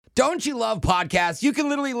Don't you love podcasts? You can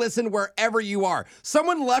literally listen wherever you are.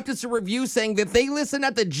 Someone left us a review saying that they listen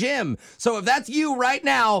at the gym. So if that's you right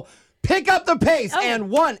now, pick up the pace. And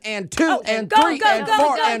 1 and 2 and 3 and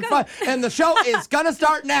 4 and 5. And the show is going to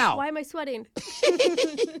start now. Why am I sweating?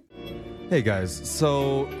 Hey guys,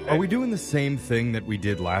 so are we doing the same thing that we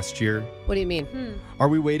did last year? What do you mean? Are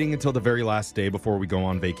we waiting until the very last day before we go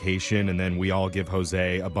on vacation and then we all give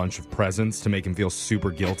Jose a bunch of presents to make him feel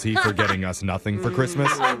super guilty for getting us nothing for Christmas?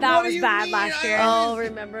 Oh, that was bad last year. Oh,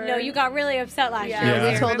 remember? No, you got really upset last year.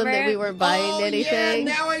 Yeah. We told them that we weren't buying anything.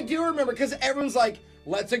 Yeah, now I do remember because everyone's like,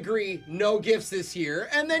 let's agree, no gifts this year.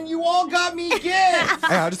 And then you all got me gifts.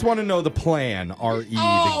 Yeah, I just want to know the plan, R.E.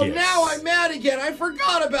 Oh, the gifts. now I'm mad again. I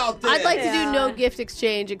forgot about this. I'd like to do no gift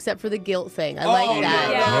exchange except for the guilt thing. I like that.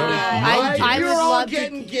 Yeah. I You're would all love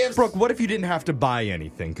getting to. gifts. Brooke, what if you didn't have to buy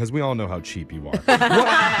anything? Because we all know how cheap you are.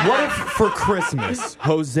 What if for Christmas,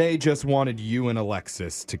 Jose just wanted you and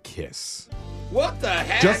Alexis to kiss? What the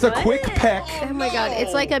heck? Just a quick peck. Oh my God,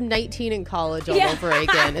 it's like I'm 19 in college all over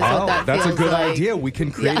again. Is what Oh, that that's a feels good like. idea. We can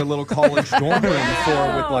create a little college dorm room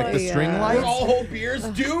before with like the string Yeah. lights. All whole beers,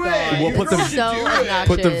 do it. We'll You put the- girls should So do it. obnoxious.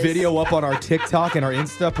 Put the video up on our TikTok and our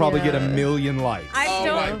Insta, probably get Yeah. 1 million likes. I Oh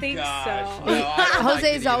don't my think gosh. so. No, I don't like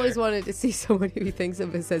Jose's it always either. wanted to see someone who he thinks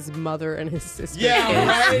of as his mother and his sister. Yeah,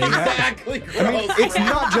 right? Yeah. Exactly. Gross. I mean, it's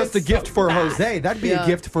not just a gift for Jose. That'd be Yeah. a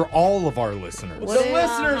gift for all of our listeners. The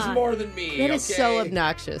listeners more than me. That is so okay?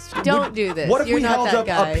 obnoxious. Don't do this. What if You're we not held that up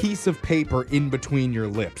guy. a piece of paper in between your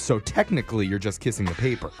lips? So technically, you're just kissing the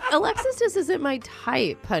paper. Alexis just isn't my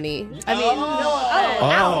type, honey. I mean,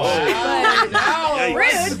 Oh.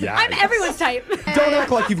 Rude. Yikes. I'm everyone's type. Don't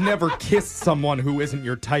act like you've never kissed someone who isn't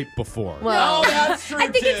your type before. well, Oh, that's true. I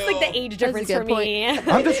think it's like too. the age That's a difference good for me.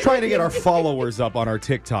 I'm just trying to get our followers up on our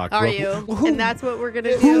TikTok. are Brooke. you? Who, And that's what we're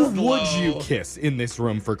gonna who do. would you kiss in this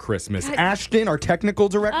room for Christmas? Ashton, our technical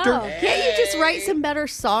director? Oh. Can't you just write some better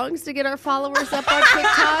songs to get our followers up on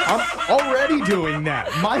TikTok? I'm already doing that.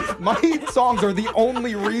 My songs are the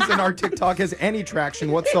only reason our TikTok has any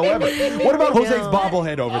traction whatsoever. What about Jose's No.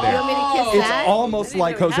 bobblehead over You there? want me to kiss It's that? almost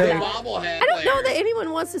like Jose. Bobblehead I don't know that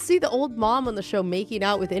anyone wants to see the old mom on the show making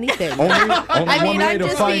out with anything. Only I mean, one way I'm to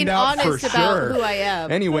just find being out for honest about sure. who I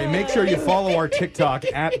am. Anyway, make sure you follow our TikTok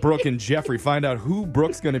at Brooke and Jeffrey. Find out who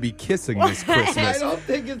Brooke's going to be kissing this I Christmas. don't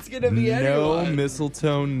think it's going to be No anyone.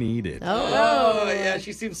 mistletoe needed. Oh, yeah,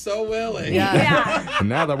 she seems so willing. Yeah. Yeah. And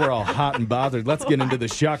now that we're all hot and bothered, let's get into the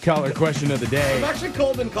shot collar question of the I'm day. actually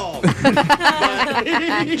cold and calm.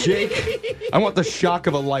 Jake, I want the shock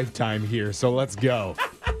of a lifetime here, so let's go.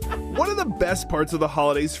 One of the best parts of the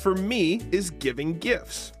holidays for me is giving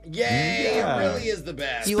gifts. Yay, Yeah. it really is the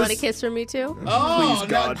best. You want a kiss from me too? Oh, Please,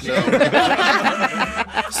 God, not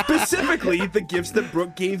no. Specifically, the gifts that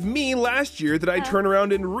Brooke gave me last year that I turn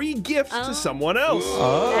around and re-gift to someone else.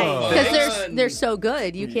 Because they're so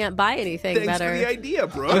good, you can't buy anything Thanks better. for the idea,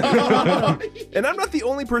 Brooke. And I'm not the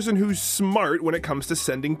only person who's smart when it comes to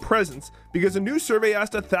sending presents, because a new survey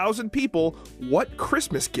asked 1,000 people, what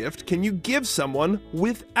Christmas gift can you give someone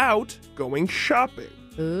without going shopping?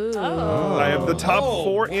 Ooh. I have the top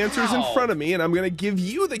 4 answers in wow. front of me, and I'm going to give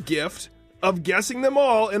you the gift of guessing them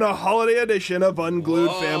all in a holiday edition of Unglued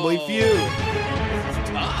Family Feud.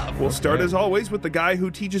 We'll start as always with the guy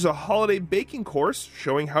who teaches a holiday baking course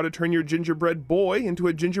showing how to turn your gingerbread boy into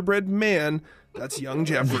a gingerbread man. That's young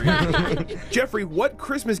Jeffrey. Jeffrey, what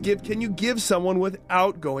Christmas gift can you give someone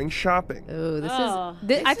without going shopping? Ooh, this Oh.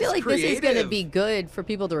 is. I feel like this is going to creative. be good for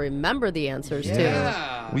people to remember the answers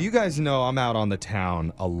Yeah. Well, you guys know I'm out on the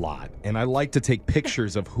town a lot, and I like to take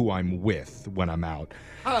pictures of who I'm with when I'm out.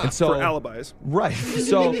 And so, For alibis. right.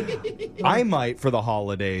 So I might, for the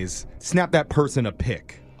holidays, snap that person a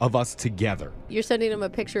pic of us together. too. You're sending them a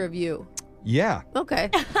picture of you. Yeah. Okay.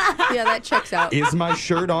 Yeah, that checks out. Is my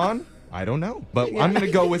shirt on? I don't know. But I'm going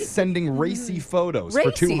to go with sending racy photos for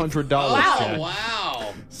Racy? $200. Wow, Chad.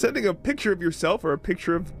 wow. Sending a picture of yourself or a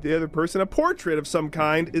picture of the other person, a portrait of some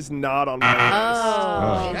kind, is not on my list.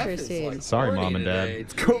 Oh, Jeff is, interesting. like, Sorry, horny Mom and Dad.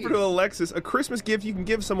 today. Go over to Alexis. A Christmas gift you can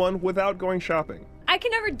give someone without going shopping. I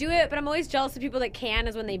can never do it, but I'm always jealous of people that can,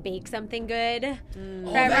 is when they bake something good for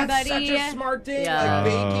Oh, everybody. that's such a smart thing. Yeah. Like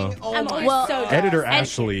baking. Oh, I'm my always Well, so jealous. Editor And-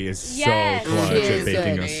 Ashley is Yes. so clutch She at is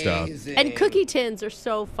baking good. us stuff. Amazing. And cookie tins are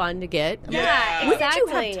so fun to get. Yeah, When did you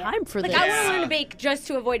exactly. have time for like, this? I want to learn to bake just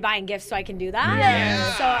to avoid buying gifts so I can do that.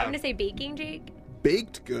 Yeah. So I'm going to say baking, Jake.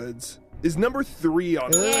 Baked goods is number 3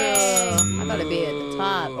 on the list. I thought it'd be at the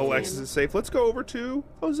top. Alexis is safe. Let's go over to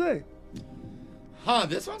Jose. Huh,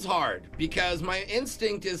 this one's hard because my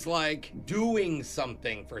instinct is like doing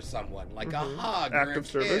something for someone, like a hug Act or a of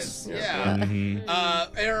service. kiss. Yeah. Yeah.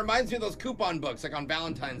 And it reminds me of those coupon books, like on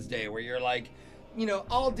Valentine's Day, where you're like,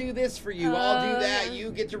 I'll do this for you. I'll do that.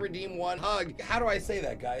 You get to redeem one hug. How do I say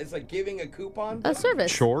that, guys? Like giving a coupon? A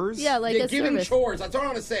service. Chores? Yeah, like a giving service. chores. That's what I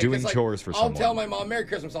want to say. 'Cause, Doing like, chores for I'll someone. tell my mom, Merry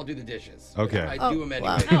Christmas, I'll do the dishes. Okay. I do them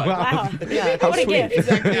anyway. wow. Wow. Yeah. How What a sweet. gift.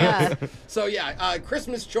 Exactly. Yeah. So,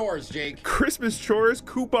 Christmas chores, Jake. Christmas chores,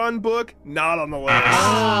 coupon book, not on the list.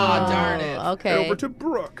 Ah, darn it. Head Okay. over to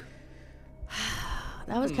Brooke.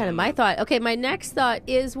 That was kind of my thought. Okay, my next thought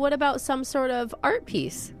is what about some sort of art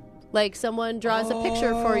piece? Like someone draws a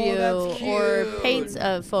picture for you that's or cute. paints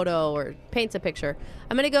a photo or paints a picture.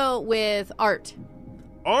 I'm going to go with art.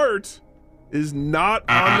 Art is not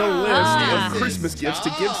on the list This of is Christmas gifts to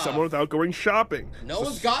give tough. someone without going shopping. No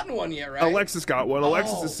one's gotten one yet, right? Alexis got one.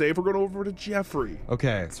 Alexis Oh. is safe. We're going over to Jeffrey.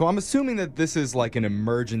 Okay, so I'm assuming that this is like an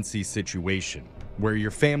emergency situation where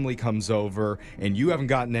your family comes over and you haven't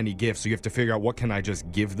gotten any gifts, so you have to figure out what can I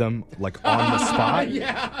just give them, like on the spot.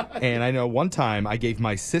 Yeah. And I know one time I gave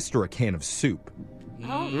my sister a can of soup,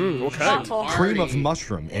 What kind? Thoughtful. cream of Party.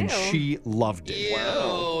 mushroom, and Ew. she loved it.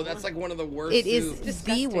 Ew, that's like one of the worst It is soups. the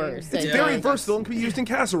Disgusting. worst. It's I very think. versatile and can be used in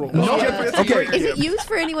casserole. No. Jeffrey, that's a Okay. great Is it gift. used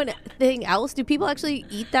for anything else? Do people actually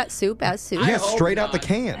eat that soup as soup? Yeah, hope straight out the not.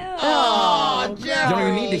 can. Oh, You don't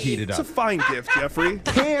even need to heat it It's a up. fine gift, Jeffrey.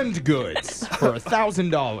 Canned goods for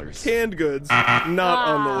 $1,000. Canned goods, not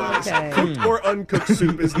on the list. okay. Cooked or uncooked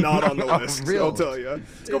soup is not on the Oh, list. really? I'll tell you.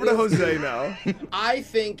 Let's go over to Jose now. I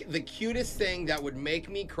think the cutest thing that would make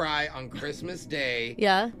me cry on Christmas Day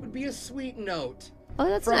Yeah. would be a sweet note. Oh,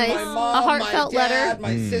 that's From nice. my mom, A heartfelt my dad, letter.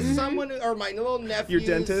 my sis, someone, or my little nephew. Your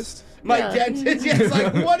dentist? My Yeah. dentist. Yeah, it's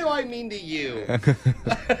like, what do I mean to you?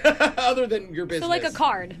 Other than your business. So like a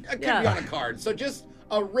card. It could Yeah. be on a card. So just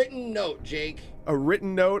a written note, Jake. A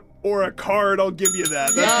written note or a card, I'll give you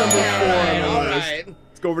that. That's number 4 on all the list. right.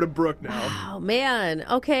 Let's go over to Brooke now. Oh, man.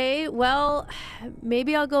 Okay. Well,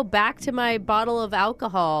 maybe I'll go back to my bottle of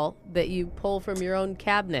alcohol that you pull from your own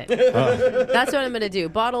cabinet. That's what I'm going to do.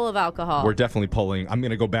 Bottle of alcohol. We're definitely pulling. I'm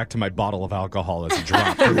going to go back to my bottle of alcohol as a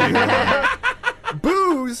drop. for later on.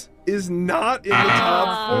 Booze is not in the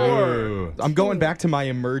top 4. Ooh. I'm going back to my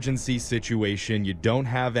emergency situation. You don't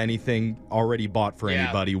have anything already bought for Yeah.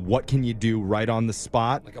 anybody. What can you do right on the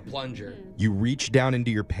spot? Like a plunger. You reach down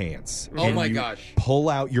into your pants. Oh and my you gosh. Pull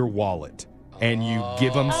out your wallet. And you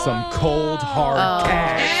give them some cold, hard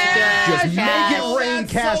cash. Just make it rain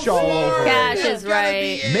That's cash so all smart. over. Cash That's is gotta right.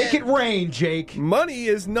 be it. Make it rain, Jake. Money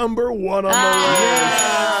is number 1 on the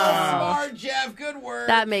Ah, smart, Jeff. Good work.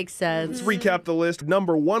 That makes sense. list. Let's recap the list.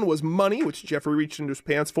 Number 1 was money, which Jeffrey reached into his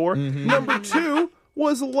pants for. Number 2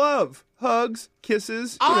 was love. Hugs,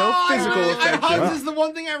 kisses, physical affection. Hugs is the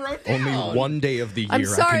one thing I wrote down. Only one day of the I'm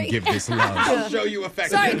year I sorry. can give this love. I'll show you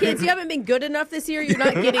affection. Sorry, kids, you haven't been good enough this year. You're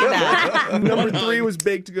not getting that. Number 3 was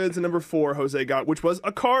baked goods, and number 4 Jose got, which was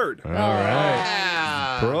a card. All right.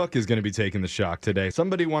 Yeah. Brooke is going to be taking the shock today.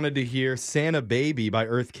 Somebody wanted to hear Santa Baby by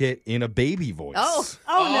Earth Kit in a baby voice. Oh,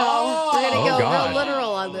 Oh we're going to Oh, go God. real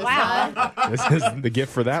literal on this. Wow. Huh? This is the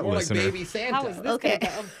gift for that More like listener. baby Santa. How is this Okay.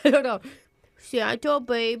 gonna go? I don't know. Santa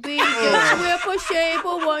baby, just whip a shape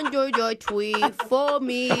of wonder your tweet for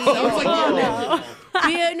me. Sounds like the original.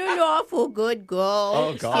 Being an awful good girl.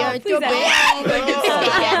 Oh, God. Santa Please baby. Oh, they get so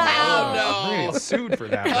I'm no. going to get sued for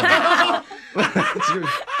that one. It's your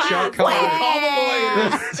shock collar. Call the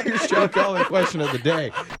lawyers. It's your shock collar question of the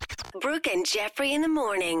day. Brooke and Jeffrey in the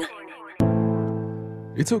morning.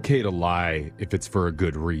 It's okay to lie if it's for a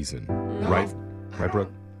good reason. Right? Right,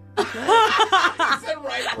 Brooke? I said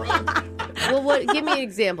right, Brooke. Well, what? Give me an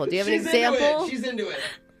example. Do you have an She's example? into it. She's into it.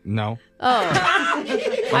 No.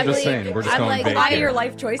 Oh, I'm just saying. We're just I'm going like, vague Why here. your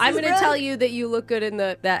life choices? I'm going to Brooke? tell you that you look good in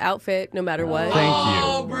that outfit, no matter what. Thank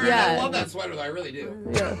Oh, you. Bert, I Yeah. love that sweater, though. I really do.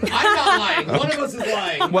 I'm not lying. One of us is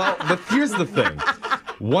lying. Well, here's the thing.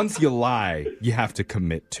 Once you lie, you have to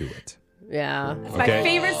commit to it. Yeah. It's my Okay.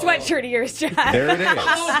 favorite sweatshirt of yours, Jeff. There it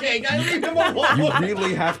is. Okay, guys, leave him alone. You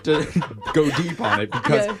really have to go deep on it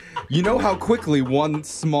because Yeah. you know how quickly one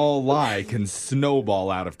small lie can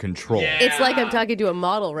snowball out of control. Yeah. It's like I'm talking to a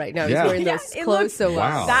model right now. He's Yeah. wearing Yeah, those it clothes looks so well.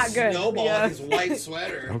 Wow. That good. Snowball Yeah. in his white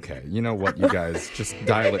sweater. Okay, you know what, you guys, just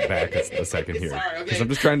dial it back a second here. Sorry, okay. Because I'm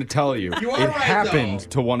just trying to tell you, You are it right, happened though.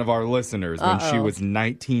 to one of our listeners when she was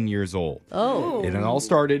 19 years old. Oh. And it all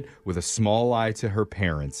started with a small lie to her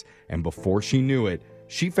parents, and before she knew it,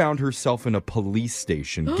 she found herself in a police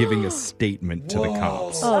station giving a statement to the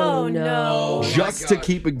cops. Oh, no. Just my to gosh.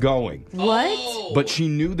 keep it going. What? But she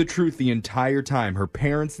knew the truth the entire time. Her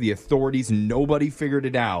parents, the authorities, nobody figured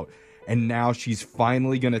it out. and now she's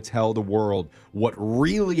finally going to tell the world what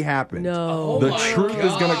really happened. No. The my truth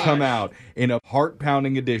is going to gosh. come out in a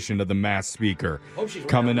heart-pounding edition of The Masked Speaker. Hope she's wearing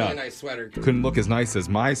coming a really up. nice sweater. Couldn't look as nice as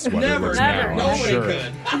my sweater Never, looks never. now. I'm Nobody sure.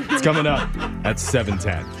 could. It's coming up at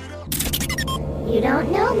 7:10. You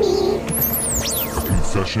don't know me. A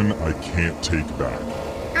confession I can't take back.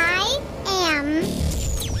 I am.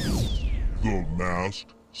 The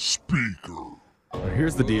Masked Speaker.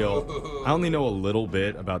 Here's the deal. I only know a little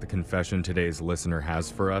bit about the confession today's listener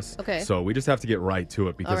has for us. Okay. So we just have to get right to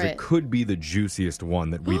it because All right. it could be the juiciest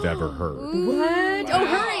one that we've ever heard. What? Oh,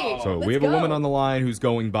 hurry. So we Let's have a woman go. on the line who's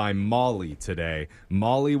going by Molly today.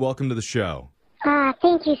 Molly, welcome to the show.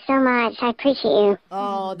 Thank you so much. I appreciate you.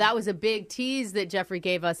 Oh, that was a big tease that Jeffrey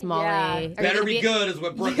gave us, Molly. Yeah. Are you Better gonna be good is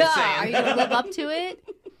what Brooke is Yeah. Are saying. you going to live up to it?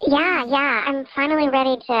 Yeah. I'm finally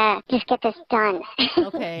ready to just get this done.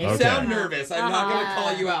 Okay. You Okay. sound nervous. I'm not going to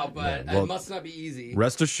call you out, but Well, it must not be easy.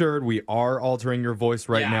 Rest assured, we are altering your voice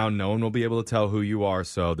right Yeah. now. No one will be able to tell who you are,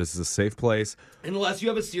 so this is a safe place. Unless you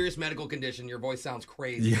have a serious medical condition, your voice sounds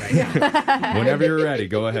crazy right now. Whenever you're ready,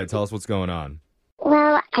 go ahead. Tell us what's going on.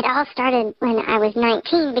 Well, it all started when I was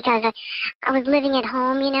 19 because I was living at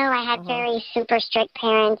home, you know. I had very super strict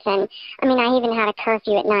parents, and, I mean, I even had a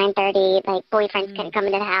curfew at 9:30. Like, boyfriends couldn't come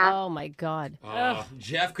into the house. Oh, my God.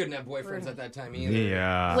 Jeff couldn't have boyfriends at that time either.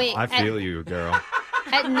 Yeah, Wait, I feel you, girl.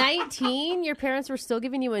 At 19, your parents were still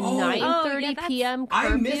giving you a 9:30 yeah, that's- p.m. I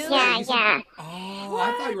curfew? missed that. Yeah, You said- yeah. Oh,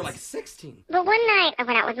 I thought you were like 16. But one night I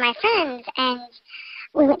went out with my friends, and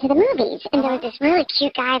we went to the movies, and there was this really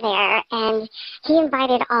cute guy there, and he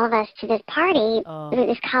invited all of us to this party at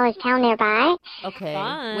this college town nearby. Okay.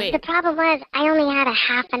 Fun. Wait. The problem was I only had a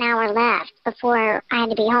half an hour left before I had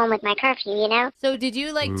to be home with my curfew, you know? So did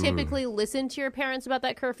you, like, typically listen to your parents about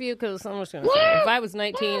that curfew? Because I'm just going to say, if I was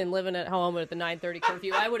 19 and living at home at the 9:30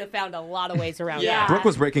 curfew, I would have found a lot of ways around Yeah. it. Brooke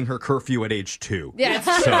was breaking her curfew at age 2. Yeah, it's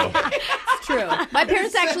true. So, It's true. My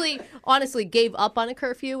parents actually, honestly, gave up on a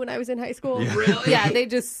curfew when I was in high school. Really? Yeah, they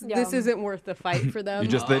just, this isn't worth the fight for them. they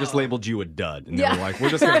just labeled you a dud. And they Yeah. were like, we're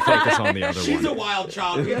just going to focus on the other She's a one. wild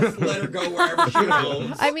child. We just let her go wherever she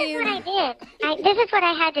roams. I What mean, I did, this is what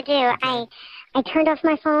I had to do. I turned off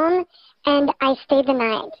my phone, and I stayed the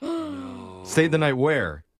night Stayed the night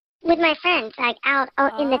where? with my friends, like out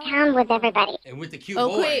in the town with everybody. And with the cute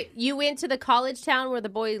okay, boy. you went to the college town where the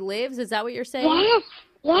boy lives? Is that what you're saying? Yes,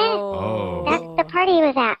 Oh. that's the party he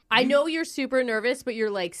was at. I know you're super nervous, but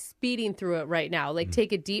you're like speeding through it right now. Like,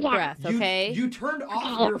 take a deep Yeah. breath, okay? You turned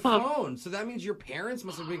off your phone, so that means your parents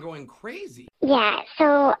must have been going crazy. Yeah,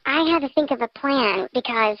 so I had to think of a plan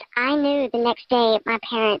because I knew the next day my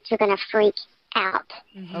parents were going to freak out.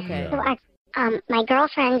 Okay. So my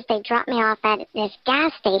girlfriends, they dropped me off at this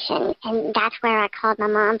gas station, and that's where I called my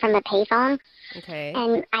mom from the payphone. Okay.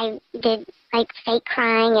 And I did, like, fake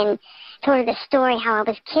crying and told her the story how I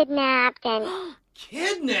was kidnapped and...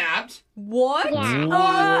 Kidnapped? What? Yeah.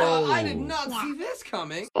 Oh, I did not see this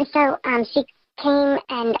coming. And so she came,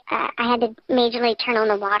 and I had to majorly turn on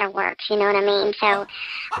the waterworks, you know what I mean? So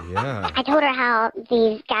Yeah. I told her how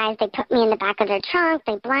these guys, they put me in the back of their trunk,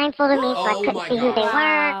 they blindfolded me so I Oh couldn't my see who they were.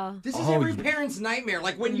 Wow. This is Oh, every you- parent's nightmare.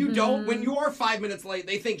 Like when you don't, when you're 5 minutes late,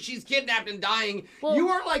 they think she's kidnapped and dying. Well- You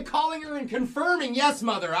are like calling her and confirming, yes,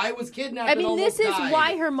 mother, I was kidnapped. I and mean, this almost is died."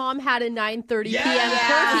 why her mom had a 9:30 p.m. Yeah.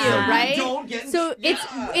 curfew, So you right? don't get- so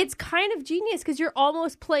yeah. it's kind of genius because you're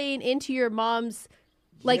almost playing into your mom's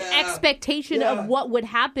Yeah. expectation Yeah. of what would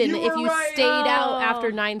happen You if were you right. stayed out Oh. after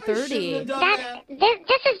I shouldn't 9:30. have done That's, that.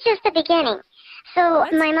 this is just the beginning. So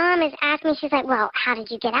my mom is asking me, she's like, well, how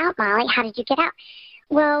did you get out, Molly? How did you get out?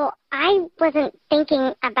 Well, I wasn't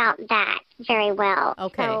thinking about that very well.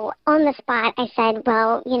 Okay. So on the spot, I said,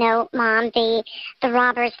 well, you know, Mom, the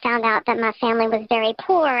robbers found out that my family was very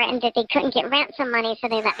poor and that they couldn't get ransom money, so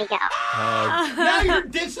they let me go. Now you're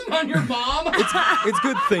dissing on your mom? It's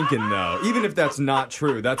good thinking, though. Even if that's not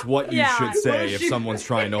true, that's what you Yeah. should say Well, if she- someone's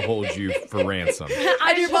trying to hold you for ransom.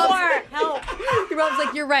 And your mom's, Help. your mom's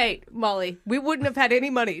like, you're right, Molly. We wouldn't have had any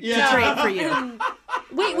money Yeah. to trade for you.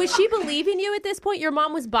 Wait, was she believing you at this point? Your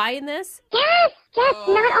mom was buying this? Yes,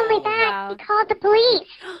 not only that, Wow. he called the police.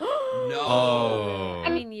 No. Oh. I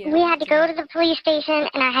mean, you. We had to go to the police station,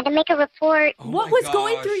 and I had to make a report. Oh What my was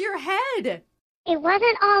going gosh. through your head? It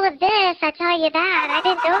wasn't all of this, I tell you that. I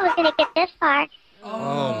didn't know it was going to get this far.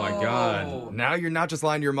 Oh my God. Now you're not just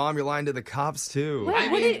lying to your mom, you're lying to the cops too. Wait, I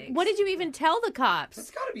mean- what did you even tell the cops?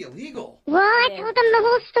 That's got to be illegal. Well, I told them the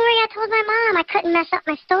whole story. I told my mom. I couldn't mess up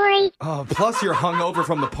my story. Oh, plus you're hungover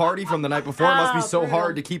from the party from the night before. It must be so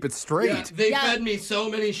hard to keep it straight. They Yeah. fed me so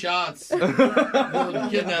many shots. The The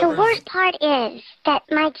kidnappers. worst part is that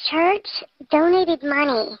my church donated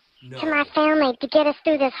money to my family to get us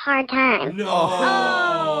through this hard time. No.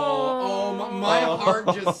 Oh, my heart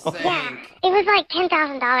just sank. Yeah, it was like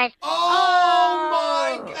 $10,000. Oh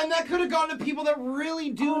my! And that could have gone to people that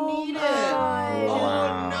really do need it.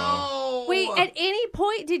 Oh no! Wait, at any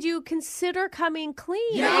point did you consider coming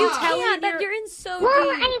clean? Yeah. Are you Yeah, telling that you're in so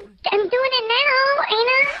Well, deep. I'm doing it now, ain't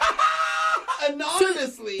I?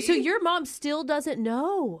 Anonymously. So your mom still doesn't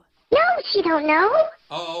know. No, she don't know.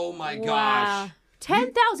 Oh my Wow. gosh!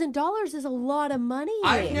 $10,000 is a lot of money.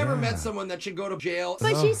 I've never met someone that should go to jail.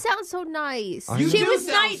 But she sounds so nice. You She do was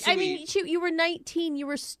sound nice. I mean, sweet. you were 19. You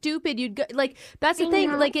were stupid. You'd go, like that's the I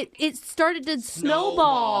thing. know. Like it started to Snowball,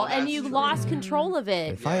 snowball, and that's you true. lost control of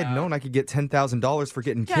it. If I had known I could get $10,000 for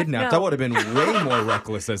getting kidnapped, no. I would have been way more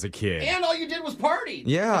reckless as a kid. And all you did was party.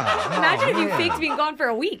 Yeah. Imagine if you man. faked being gone for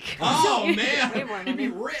a week. Oh Way man, more you'd be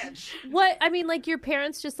money. rich. What I mean, like your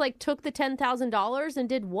parents just like took the $10,000 and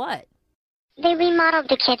did what? They remodeled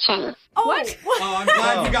the kitchen. What? Oh, I'm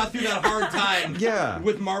glad you got through that hard time. Yeah.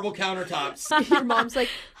 With marble countertops. Your mom's like,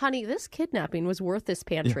 honey, this kidnapping was worth this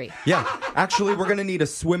pantry. Yeah. Actually, we're going to need a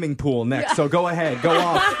swimming pool next, so go ahead. Go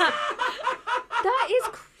off. That is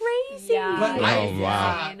crazy. Yeah. But Oh,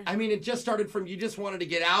 wow. I mean, it just started from you just wanted to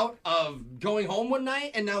get out of going home one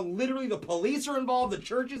night, and now literally the police are involved, the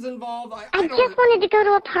church is involved. I I don't. just wanted to go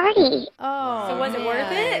to a party. Oh, So was it worth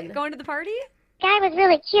man. it going to the party? Guy was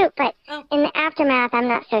really cute, but Oh. in the aftermath, I'm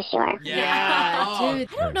not so sure. Yeah, Oh. Dude,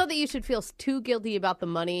 I don't know that you should feel too guilty about the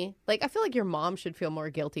money. Like, I feel like your mom should feel more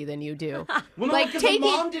guilty than you do. Well, no, like, because taking- the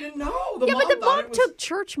mom didn't know. The yeah, mom but the thought mom it was... took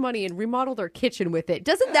church money and remodeled her kitchen with it.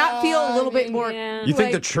 Doesn't that feel a little bit more? Yeah. You think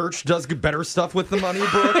the like- church does better stuff with the money,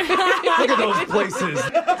 Brooke? Look at those places.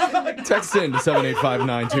 Text in to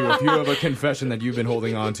 78592 if you have a confession that you've been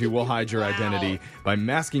holding on to. We'll hide your identity by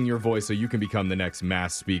masking your voice so you can become the next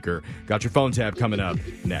mass speaker. Got your phone tab coming up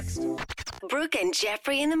next. Brooke and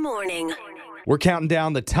Jeffrey in the morning. We're counting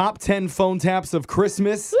down the top 10 phone taps of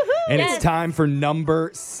Christmas, and it's time for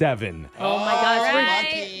number 7. Oh my gosh,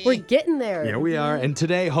 Right. we're getting there. Here we are, and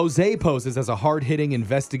today Jose poses as a hard-hitting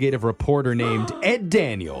investigative reporter named Ed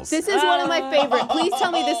Daniels. This is one of my favorite. Please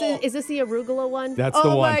tell me is this the arugula one? That's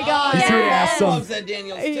oh the one. my god. He's here to ask some. loves Ed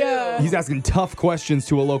Daniels, too. Yeah. He's asking tough questions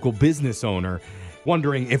to a local business owner,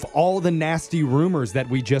 wondering if all the nasty rumors that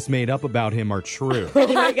we just made up about him are true. Oh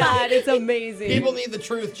my god, it's amazing. People need the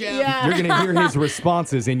truth, Jeff. Yeah. You're going to hear his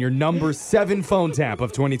responses in your number 7 phone tap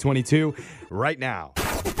of 2022 right now.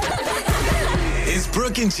 It's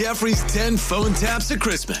Brooke and Jeffrey's 10 phone taps of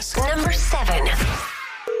Christmas. Number 7.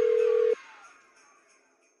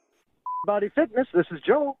 Body Fitness. This is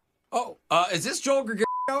Joel. Oh, is this Joel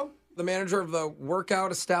Gregorio, the manager of the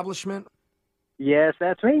workout establishment? Yes,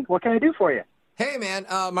 that's me. What can I do for you? Hey, man,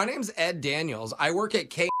 my name's Ed Daniels. I work at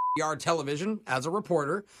KR Television as a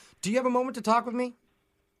reporter. Do you have a moment to talk with me?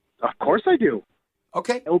 Of course I do.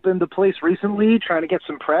 Okay. Opened the place recently, trying to get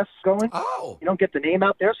some press going. Oh, You don't get the name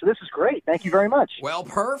out there, so this is great. Thank you very much. well,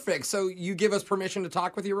 perfect. So you give us permission to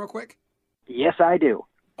talk with you real quick? Yes, I do.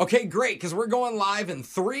 Okay, great, because we're going live in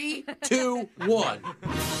 3, 2, 1.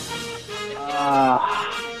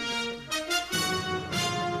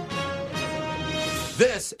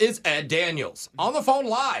 This is Ed Daniels on the phone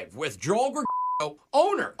live with Joel Gregorio,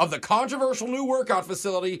 owner of the controversial new workout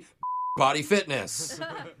facility, Body Fitness.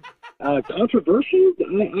 Controversy?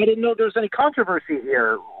 I didn't know there was any controversy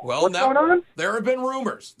here. Well, What's now, going on? there have been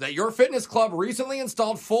rumors that your fitness club recently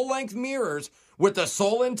installed full-length mirrors with the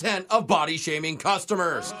sole intent of body-shaming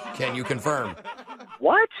customers. Can you confirm?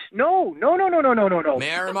 What? No.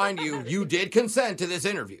 May I remind you, you did consent to this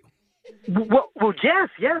interview. Well, yes,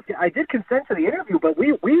 I did consent to the interview, but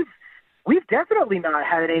we've definitely not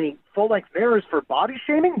had any full-length mirrors for body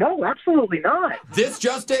shaming. No, absolutely not. This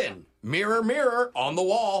just in. Mirror, mirror on the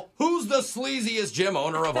wall. Who's the sleaziest gym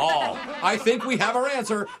owner of all? I think we have our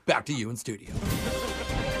answer. Back to you in studio.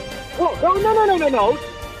 Whoa, no.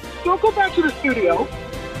 Don't go back to the studio.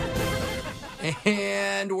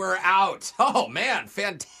 And we're out. Oh, man.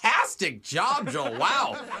 Fantastic job, Joel.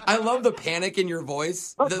 Wow. I love the panic in your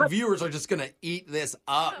voice. The viewers are just going to eat this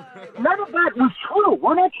up. None of that was true.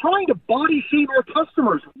 We're not trying to body shame our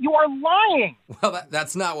customers. You are lying. Well,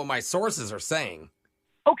 that's not what my sources are saying.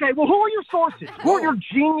 Okay, well, who are your sources? Who are your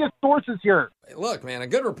genius sources here? Look, man, a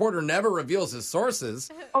good reporter never reveals his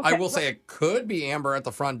sources. I will say it could be Amber at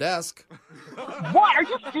the front desk. What? Are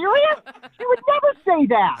you serious? You would never say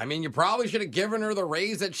that. I mean, you probably should have given her the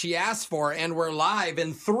raise that she asked for, and we're live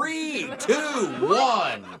in 3, 2,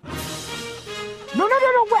 1. No.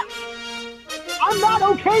 Well, I'm not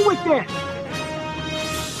okay with this.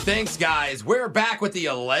 Thanks, guys. We're back with the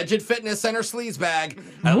alleged fitness center sleaze bag.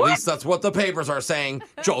 At least that's what the papers are saying.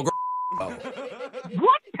 Joel What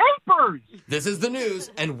papers? Hitlers. This is the news,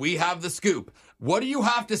 and we have the scoop. What do you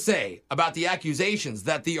have to say about the accusations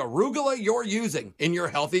that the arugula you're using in your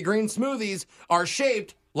healthy green smoothies are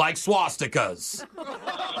shaped like swastikas?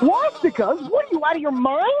 Swastikas? What, are you out of your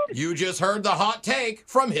mind? You just heard the hot take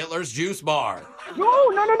from Hitler's Juice Bar.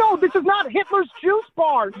 No. This is not Hitler's Juice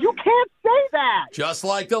Bar. You can't say that. Just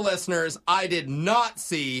like the listeners, I did not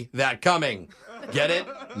see that coming. Get it?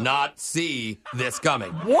 Not see this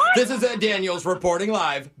coming. What? This is Ed Daniels reporting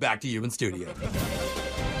live. Back to you in studio.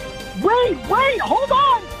 Wait, hold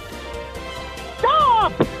on.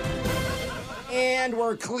 Stop. And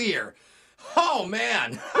we're clear. Oh,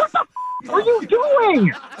 man. What are you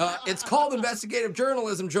doing? It's called investigative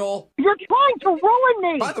journalism, Joel. You're trying to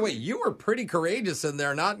ruin me. By the way, you were pretty courageous in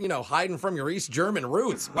there, not, hiding from your East German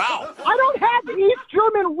roots. Wow. I don't have East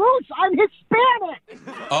German roots. I'm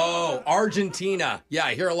Hispanic. Oh, Argentina. Yeah,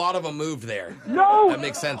 I hear a lot of them moved there. No. That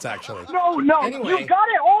makes sense, actually. No. Anyway. You got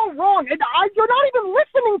it all wrong. And you're not even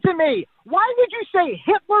listening to me. Why did you say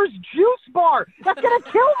Hitler's Juice Bar? That's going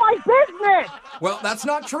to kill my business. Well, that's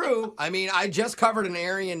not true. I mean, I just covered an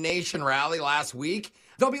Aryan Nation rally last week.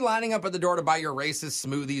 They'll be lining up at the door to buy your racist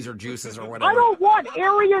smoothies or juices or whatever. I don't want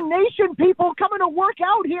Aryan Nation people coming to work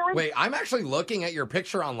out here. Wait, I'm actually looking at your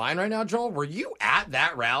picture online right now, Joel. Were you at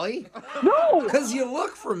that rally? No. Because you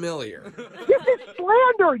look familiar. This is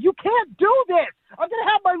slander. You can't do this. I'm going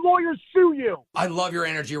to have my lawyers sue you. I love your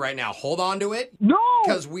energy right now. Hold on to it. No.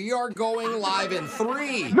 Because we are going live in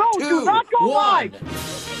 3, No, 2, do not go 1. live.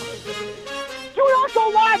 Do not go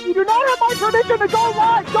live. You do not have my permission to go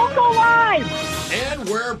live. Don't go live. And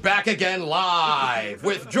we're back again live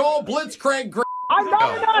with Joel Blitzcrank I'm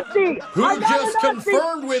not a Nazi. who just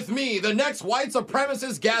confirmed with me the next white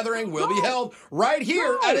supremacist gathering will be held right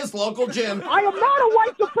here at his local gym. I am not a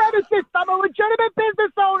white supremacist. I'm a legitimate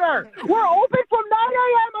business owner. We're open from 9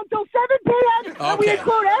 a.m. until 7 p.m. And we Okay.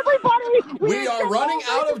 include everybody. We are running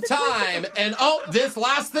out of time. And this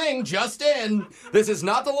last thing just in. This is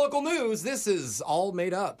not the local news. This is all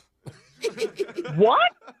made up. What?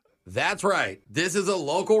 That's right. This is a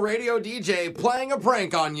local radio DJ playing a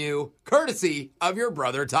prank on you, courtesy of your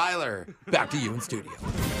brother Tyler. Back to you in studio.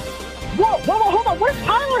 Whoa, hold on. What does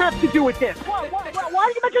Tyler have to do with this? Why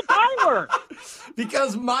did you mention Tyler?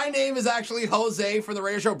 Because my name is actually Jose for the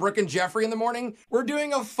radio show Brooke and Jeffrey in the morning. We're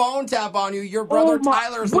doing a phone tap on you. Your brother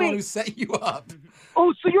Tyler is the one who set you up.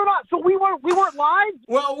 Oh, so you're not, so we weren't live?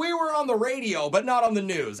 Well, we were on the radio, but not on the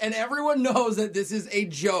news. And everyone knows that this is a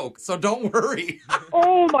joke, so don't worry.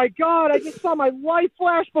 Oh my God, I just saw my life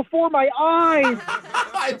flash before my eyes.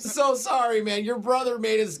 I'm so sorry, man. Your brother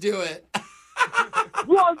made us do it.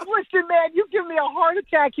 Well, listen, man, you give me a heart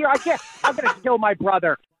attack here. I'm going to kill my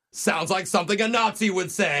brother. Sounds like something a Nazi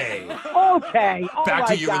would say. Okay. All Back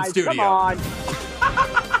to right, you guys, in studio. Come on.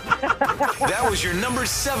 That was your number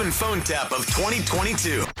 7 phone tap of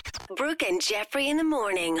 2022. Brooke and Jeffrey in the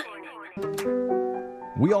morning.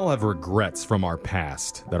 We all have regrets from our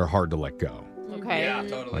past that are hard to let go. Okay. Yeah,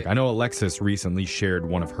 totally. Like, I know Alexis recently shared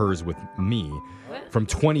one of hers with me from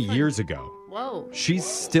 20 years ago. Whoa. She's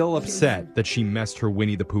still upset that she messed her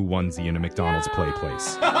Winnie the Pooh onesie in a McDonald's play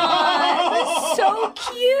place. So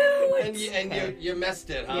cute. And you messed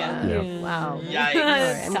it, huh? Yeah. Wow. Yikes. All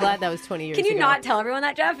right, I'm glad that was 20 years Can you ago. not tell everyone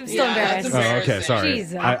that, Jeff? I'm still Yeah, that's embarrassed. Oh, okay, sorry.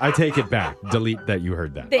 Jesus. I take it back. Delete that you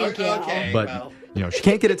heard that. Thank you. Okay, But, well. she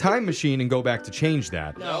can't get a time machine and go back to change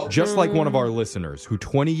that. No. Just like one of our listeners who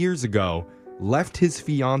 20 years ago left his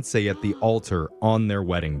fiance at the altar on their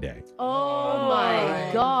wedding day. Oh my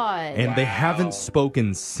God. And they haven't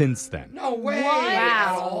spoken since then. No way.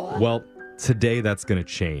 Wow. Well, today that's going to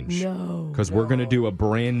change. No. Because we're going to do a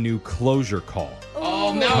brand new closure call.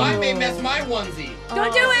 Oh, now I may mess my onesie.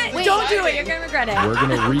 Don't do it. Wait. Don't do it. You're going to regret it. We're going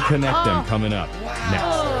to reconnect them coming up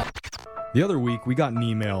next. The other week, we got an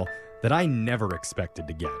email that I never expected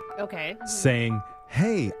to get Okay. saying,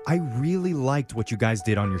 hey, I really liked what you guys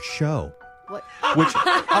did on your show. What? Which,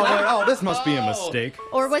 this must be a mistake.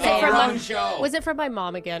 Or was it Oh, from wrong show. Was it from my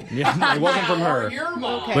mom again? Yeah, it wasn't from her. Or your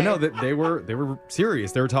mom. Okay. But no, they were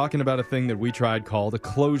serious. They were talking about a thing that we tried called a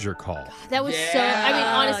closure call. That was so. I mean,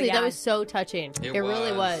 honestly, Yeah. that was so touching. It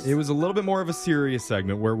really was. It was a little bit more of a serious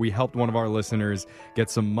segment where we helped one of our listeners get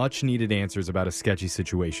some much needed answers about a sketchy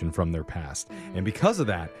situation from their past. And because of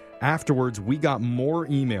that, afterwards, we got more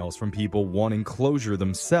emails from people wanting closure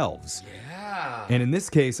themselves. Yeah. And in this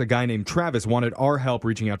case, a guy named Travis wanted our help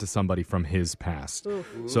reaching out to somebody from his past.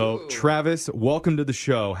 So, Travis, welcome to the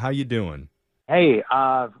show. How you doing? Hey,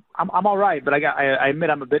 I'm all right, but I admit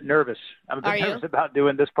I'm a bit nervous. I'm a Are bit you? nervous about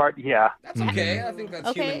doing this part. Yeah. That's okay. I think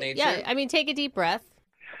that's human Okay. nature. Yeah. I mean, take a deep breath.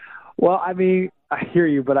 Well, I mean, I hear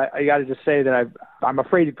you, but I got to just say that I'm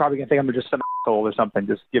afraid you're probably going to think I'm just some asshole or something,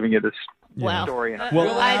 just giving you this story.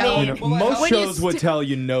 Well, I mean, most when shows would tell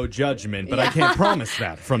you no judgment, but I can't promise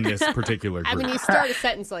that from this particular group. I mean, you start a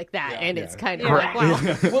sentence like that, and it's kind of like,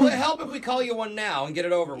 wow. Will it help if we call you one now and get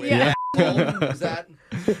it over with? Yeah. Is that?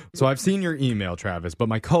 So I've seen your email, Travis, but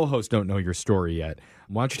my co-hosts don't know your story yet.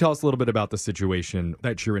 Why don't you tell us a little bit about the situation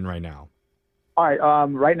that you're in right now? All right,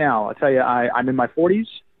 right now, I'll tell you, I'm in my 40s.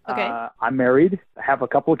 Okay. I'm married, I have a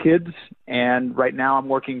couple of kids, and right now I'm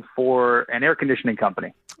working for an air conditioning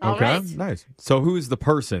company. All Okay, right. nice. So who is the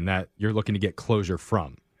person that you're looking to get closure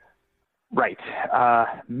from? Right.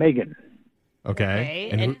 Megan. Okay.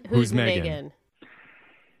 And who's Megan?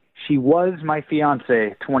 She was my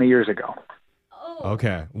fiance 20 years ago.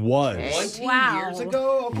 Okay. Was. 20 Wow. years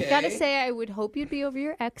ago? Okay. I gotta say, I would hope you'd be over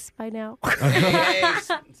your ex by now. Hey,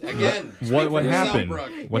 again. What happened?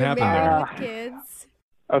 What You're happened married there? with kids.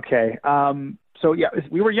 Okay. So, yeah,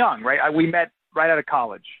 we were young, right? We met right out of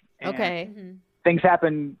college. And Okay. things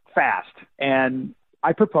happened fast, and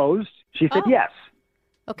I proposed. She said yes.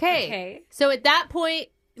 Okay. So at that point,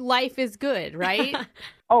 life is good, right?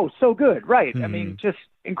 Oh, so good, right. I mean, just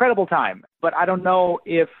incredible time. But I don't know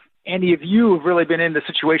if any of you have really been in the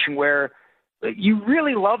situation where you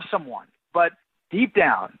really love someone, but deep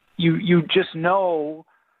down, you just know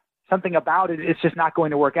something about it. It's just not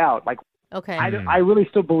going to work out. Like, Okay. I really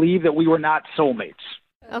still believe that we were not soulmates.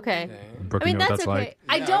 Okay. Brooke, I mean, you know what that's that's okay. like?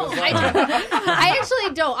 I don't. I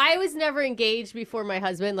actually don't. I was never engaged before my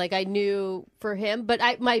husband. Like, I knew for him. But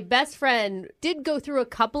my best friend did go through a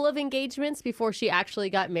couple of engagements before she actually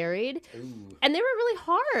got married. And they were really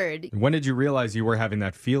hard. When did you realize you were having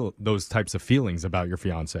those types of feelings about your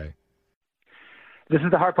fiance? This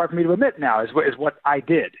is the hard part for me to admit now, is what I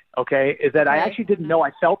did, okay? Is that I actually didn't know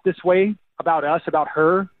I felt this way about us, about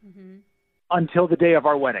her, until the day of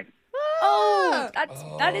our wedding.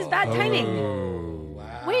 That is bad timing.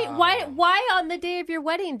 Wait, why on the day of your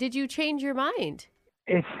wedding did you change your mind?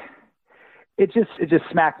 It just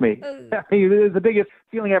smacked me. I mean, it was the biggest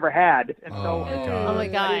feeling I ever had. And so, Oh my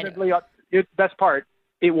God. The best part,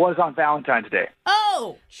 it was on Valentine's Day.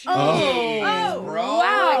 Oh, bro.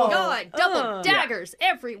 wow. My God. Double daggers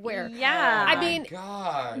everywhere. Yeah. I mean,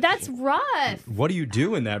 God. that's rough. What do you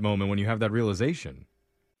do in that moment when you have that realization?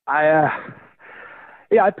 I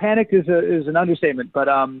panicked is an understatement, but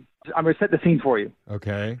I'm going to set the scene for you.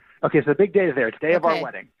 Okay. Okay, so the big day is there. It's the day of our Okay.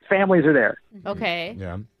 wedding. Families are there. Okay.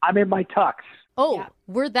 Yeah. I'm in my tux. Oh,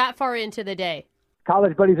 we're that far into the day.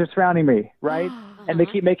 College buddies are surrounding me, right? And they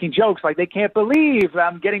keep making jokes like they can't believe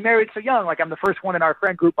I'm getting married so young. Like I'm the first one in our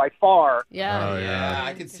friend group by far. Yeah. Oh, Yeah,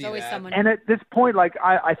 I can see always that. someone. And at this point, like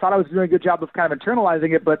I thought I was doing a good job of kind of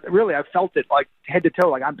internalizing it, but really I felt it like head to toe.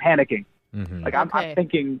 Like I'm panicking. Like I'm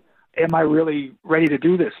thinking, am I really ready to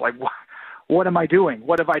do this? Like what am I doing?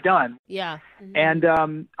 What have I done? Yeah. And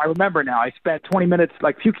I remember now I spent 20 minutes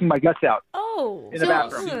like puking my guts out in the So-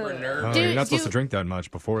 bathroom. Super nervous. Oh, you're not supposed to drink that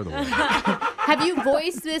much before the wedding. Have you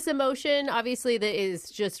voiced this emotion, obviously, that is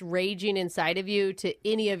just raging inside of you to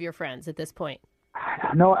any of your friends at this point?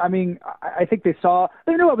 No, I mean, I think they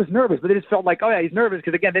knew I was nervous, but they just felt like, oh yeah, he's nervous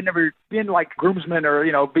because again, they'd never been like groomsmen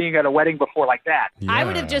or, being at a wedding before like that. I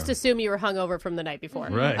would have just assumed you were hungover from the night before.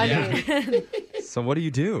 Right. I mean, So what do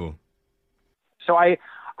you do? So I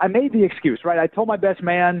made the excuse, right? I told my best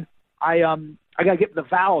man, I got to get the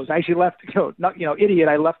vows. I actually left, idiot.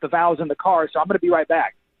 I left the vows in the car, so I'm going to be right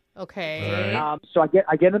back. okay. So I get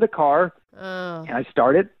into the car Oh. and I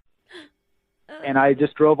started and I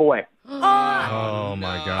just drove away. Oh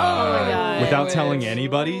my God. Without telling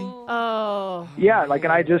anybody? Oh. Yeah,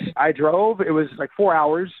 and I drove. It was like 4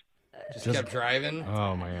 hours. Just kept driving.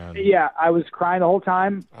 Oh man. Yeah, I was crying the whole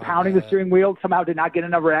time, pounding the steering wheel. Somehow did not get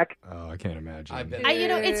in a wreck. Oh, I can't imagine. I've been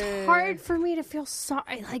It's hard for me to feel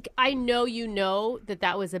sorry. Like, I know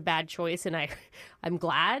that was a bad choice, and I'm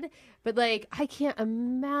glad. But, like, I can't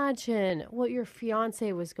imagine what your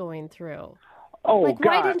fiance was going through. Oh, Like, God.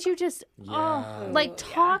 why didn't you just,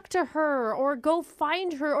 talk to her or go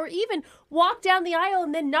find her or even walk down the aisle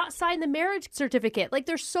and then not sign the marriage certificate? Like,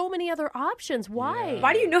 there's so many other options. Why?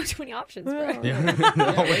 Why do you know so many options, bro? Wait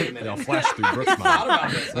a minute. I'll flash through Brooke's thought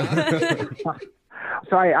mind. about this, huh?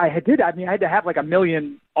 So I had to have like a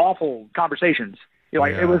million awful conversations. It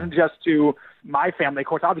wasn't just to my family, of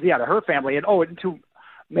course, obviously, to her family, and to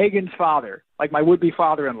Megan's father, like my would-be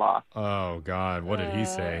father-in-law. Oh God, what did he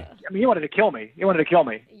say? I mean, he wanted to kill me.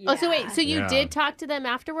 Oh, so wait, so you Yeah. did talk to them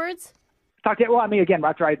afterwards? Again,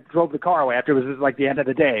 after I drove the car away, after it was like the end of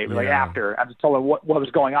the day, it was like Yeah. after. I just told her what was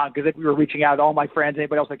going on because we were reaching out to all my friends,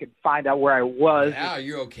 anybody else that could find out where I was. Yeah, are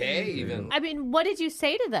you okay even? I mean, what did you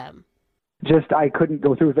say to them? Just I couldn't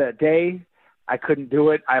go through that day. I couldn't do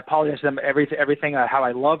it. I apologized to them everything how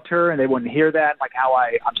I loved her, and they wouldn't hear that. Like how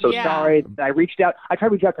I'm so sorry. And I reached out. I tried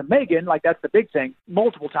to reach out to Megan. Like that's the big thing.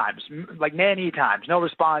 Multiple times, like many times, no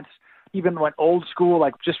response. Even went old school,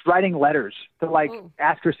 like just writing letters to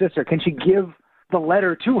ask her sister, can she give the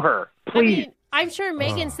letter to her, please? I mean, I'm sure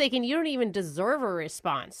Megan's thinking you don't even deserve a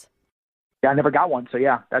response. Yeah, I never got one. So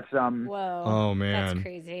yeah, that's Whoa. Oh man, That's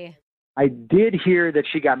crazy. I did hear that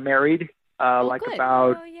she got married. Good.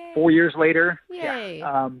 About 4 years later. Yay.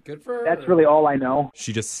 Yeah. Good for her. That's really all I know.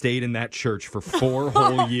 she just stayed in that church for 4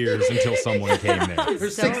 whole years until someone came there. For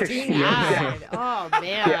So 16 years. sad. Oh,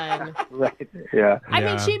 man. Right. Yeah. I mean,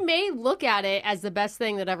 Yeah. she may look at it as the best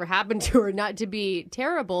thing that ever happened to her, not to be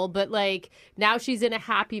terrible, but like now she's in a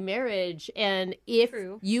happy marriage. And if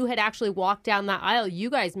you had actually walked down that aisle, you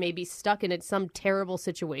guys may be stuck in some terrible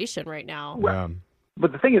situation right now. Yeah.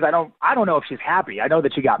 But the thing is, I don't know if she's happy. I know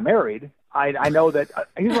that she got married. I know that.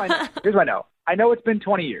 Here's what I know. I know it's been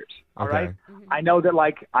 20 years. All Okay. right. I know that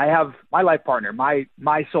I have my life partner, my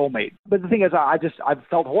soulmate. But the thing is, I've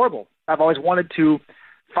felt horrible. I've always wanted to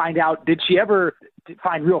find out, did she ever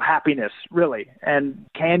find real happiness, really? And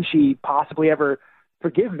can she possibly ever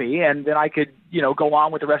forgive me? And then I could, go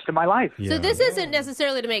on with the rest of my life. Yeah. So this isn't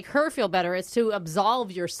necessarily to make her feel better. It's to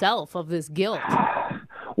absolve yourself of this guilt.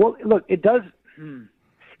 Well, look, it does.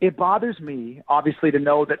 It bothers me, obviously, to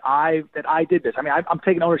know that I did this. I mean, I'm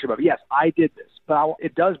taking ownership of it. Yes, I did this. But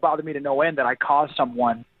it does bother me to no end that I caused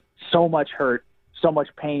someone so much hurt, so much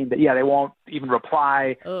pain that, they won't even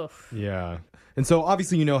reply. Oof. Yeah. And so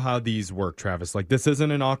obviously you know how these work, Travis. Like this isn't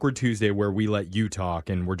an awkward Tuesday where we let you talk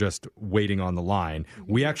and we're just waiting on the line.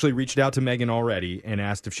 We actually reached out to Megan already and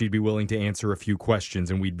asked if she'd be willing to answer a few questions,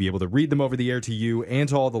 and we'd be able to read them over the air to you and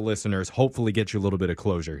to all the listeners, hopefully get you a little bit of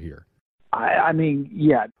closure here. I mean,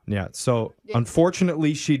 yeah. Yeah. So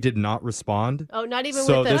unfortunately, she did not respond. Oh, not even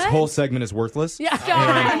So with the... this whole segment is worthless. Yeah.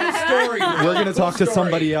 Story. We're going to talk to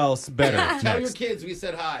somebody else better Tell your next. kids we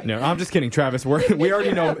said hi. No, I'm just kidding, Travis. We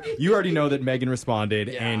already know you already know that Megan responded,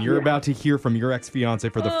 and you're about to hear from your ex-fiance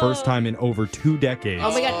for the first time in over 2 decades.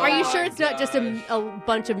 Oh, my God. Are you sure it's not just a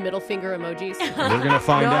bunch of middle finger emojis? We're going to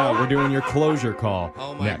find out. We're doing your closure call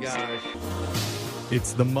Oh my next. gosh.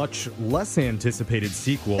 It's the much less anticipated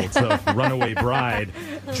sequel to Runaway Bride,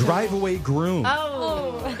 Drive Away Groom,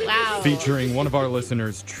 Oh, wow. featuring one of our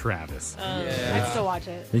listeners, Travis. I'd still watch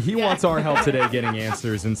it. He wants our help today getting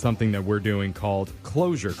answers in something that we're doing called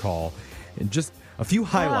Closure Call. And just a few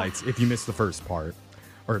highlights if you missed the first part.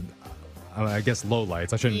 Or I guess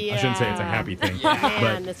lowlights. I shouldn't say it's a happy thing.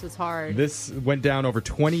 Man, this was hard. This went down over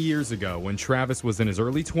 20 years ago when Travis was in his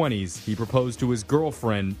early 20s. He proposed to his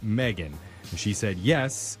girlfriend, Megan. She said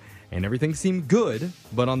yes, and everything seemed good.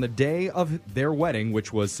 But on the day of their wedding,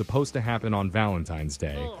 which was supposed to happen on Valentine's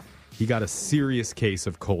Day, he got a serious case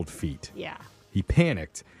of cold feet. Yeah. He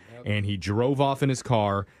panicked, and he drove off in his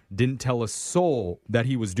car, didn't tell a soul that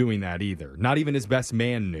he was doing that either. Not even his best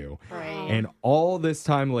man knew. Right. And all this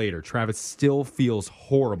time later, Travis still feels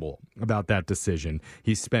horrible about that decision.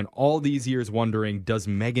 He spent all these years wondering, does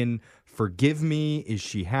Megan forgive me? Is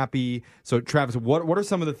she happy? So, Travis, what are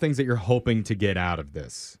some of the things that you're hoping to get out of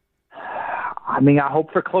this? I mean, I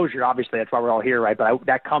hope for closure. Obviously, that's why we're all here, right? But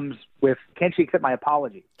that comes with, can she accept my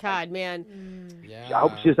apology? God, man. I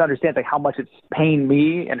hope she just understands how much it's pained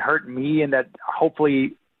me and hurt me, and that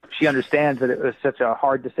hopefully she understands that it was such a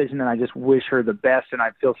hard decision, and I just wish her the best, and I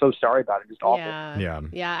feel so sorry about it. Just awful.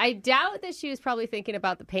 Yeah. I doubt that she was probably thinking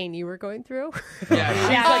about the pain you were going through. Yeah, she's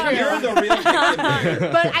like, you're the real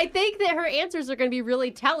victim. But I think that her answers are going to be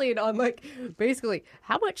really telling on, basically,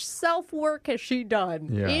 how much self-work has she done?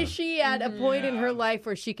 Yeah. Is she at a point in her life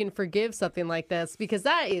where she can forgive something like this? Because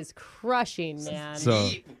that is crushing, man. So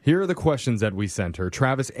here are the questions that we sent her.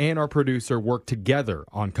 Travis and our producer worked together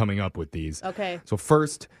on coming up with these. Okay. So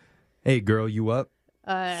first, hey, girl, you up?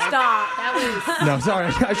 Stop. That was... No, sorry,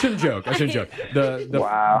 I shouldn't joke.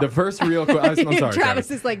 Wow. The first real question. I'm sorry, Travis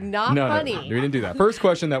is like, not funny. No, we didn't do that. First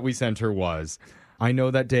question that we sent her was, I know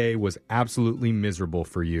that day was absolutely miserable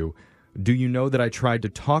for you. Do you know that I tried to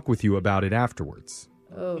talk with you about it afterwards?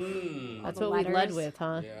 Oof. That's what we led with,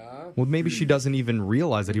 huh? Well, maybe she doesn't even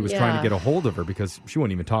realize that he was trying to get a hold of her because she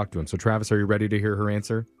wouldn't even talk to him. So, Travis, are you ready to hear her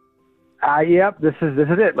answer? Yep, this is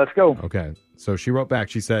it. Let's go. Okay. So she wrote back.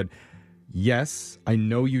 She said, yes, I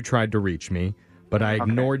know you tried to reach me, but I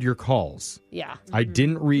ignored your calls. Yeah. I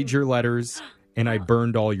didn't read your letters, and I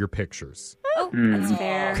burned all your pictures. Oh, that's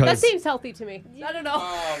fair. That seems healthy to me. I don't know.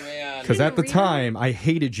 Oh, man. Because at the time, I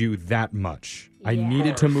hated you that much. I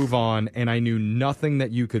needed to move on, and I knew nothing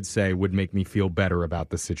that you could say would make me feel better about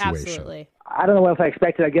the situation. Absolutely. I don't know what else I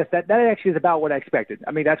expected. I guess that actually is about what I expected.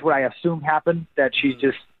 I mean, that's what I assumed happened, that she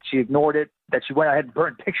ignored it, that she went ahead and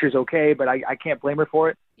burnt pictures, okay, but I can't blame her for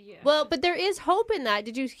it. Yeah. Well, but there is hope in that.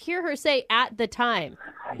 Did you hear her say at the time?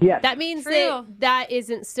 Yes. That means that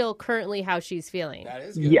isn't still currently how she's feeling. That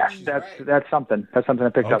is good. Yes, that's something. That's something I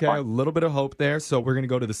picked up Okay, on. a little bit of hope there. So we're going to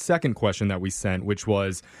go to the second question that we sent, which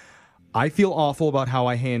was, I feel awful about how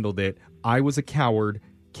I handled it. I was a coward.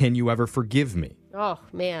 Can you ever forgive me? Oh,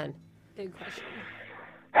 man. Big question.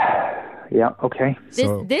 Yeah, okay.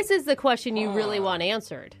 This is the question you really want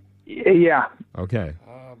answered. Yeah. Okay.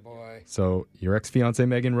 Oh, boy. So your ex-fiancée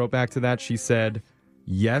Megan wrote back to that. She said,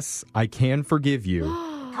 yes, I can forgive you.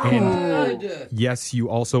 And yes, you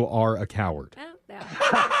also are a coward.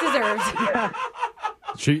 Deserved.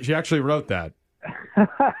 She actually wrote that.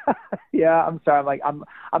 Yeah, I'm sorry. I'm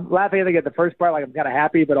laughing at the first part, like I'm kind of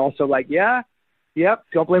happy, but also like, yep,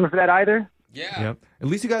 don't blame her for that either. Yeah. Yep. At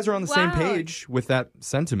least you guys are on the same page with that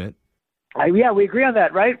sentiment. Yeah, we agree on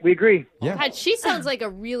that, right? We agree. Yeah. God, she sounds like a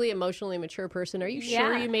really emotionally mature person. Are you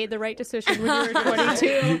sure you made the right decision when you were 22?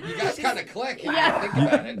 You guys kind of click. Yeah. Think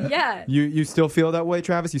about it. Yeah. You still feel that way,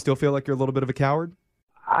 Travis? You still feel like you're a little bit of a coward?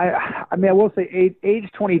 I mean, I will say age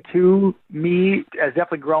 22, me has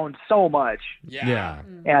definitely grown so much. Yeah.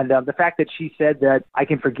 And the fact that she said that I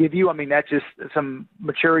can forgive you, I mean, that's just some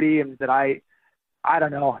maturity, and that I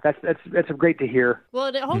don't know. That's great to hear.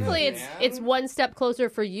 Well, hopefully it's one step closer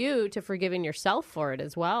for you to forgiving yourself for it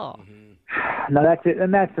as well. No, that's it.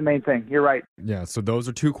 And that's the main thing. You're right. Yeah, so those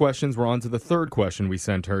are two questions. We're on to the third question we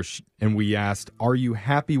sent her, and we asked, are you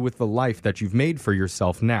happy with the life that you've made for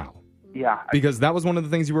yourself now? Yeah. Because that was one of the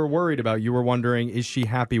things you were worried about. You were wondering, is she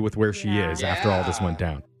happy with where she is after all this went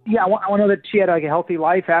down? Yeah, I want to know that she had like a healthy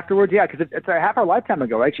life afterwards. Yeah, because it's a half our lifetime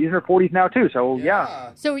ago, right? She's in her 40s now too. So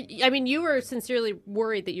yeah. So I mean, you were sincerely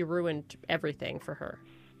worried that you ruined everything for her.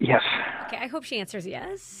 Yes. Okay, I hope she answers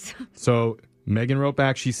yes. So Megan wrote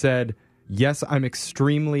back. She said, yes, I'm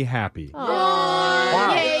extremely happy.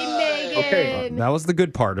 Wow. Yay, Megan. Okay. That was the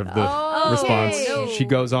good part of the response. She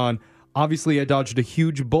goes on, obviously I dodged a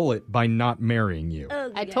huge bullet by not marrying you.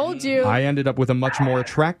 I told you. I ended up with a much more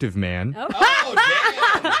attractive man. Oh,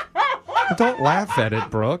 damn. Don't laugh at it,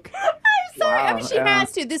 Brooke. Sorry, I mean, she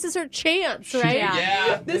has to. This is her chance, right?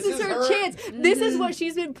 Yeah. This is her chance. This is what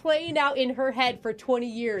she's been playing out in her head for 20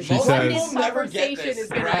 years. She Most says- people never get Conversation this, is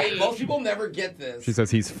gonna right? be. Most people never get this. She says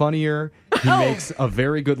he's funnier, he makes a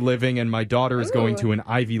very good living, and my daughter is going to an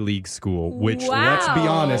Ivy League school, which, let's be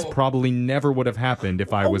honest, probably never would have happened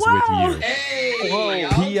if I was with you. Hey.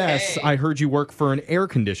 P.S. I heard you work for an air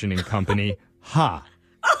conditioning company. Ha.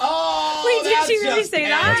 Oh, Wait, did that's she really just say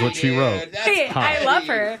that? That's what she petty, wrote. dude. That's Hey, I petty. love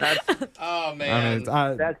her. Oh, I man.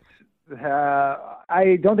 mean, That's.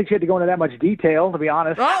 I don't think she had to go into that much detail, to be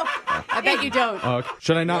honest. Oh, I bet you don't.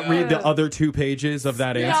 should I not read the other 2 pages of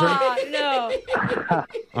that answer? No.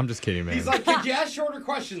 I'm just kidding, man. He's like, could you ask shorter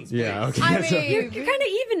questions, please? Yeah, okay. I So- mean, You're kind of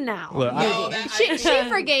even now. Look, she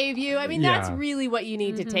forgave you. I mean, that's Yeah. really what you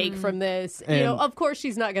need to take from this. You And- know, of course,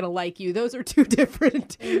 she's not going to like you. Those are two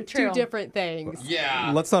different things.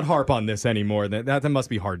 Yeah. let's not harp on this anymore. That must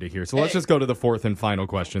be hard to hear. So let's just go to the fourth and final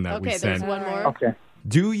question that we Okay, there's sent. one more. Okay.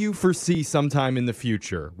 Do you foresee sometime in the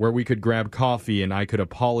future where we could grab coffee and I could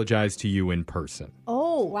apologize to you in person? Oh,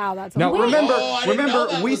 Wow, that's Now, remember, I didn't know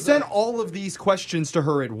that we was sent all of these questions to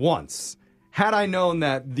her at once. Had I known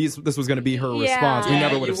that this was going to be her response, we Yeah,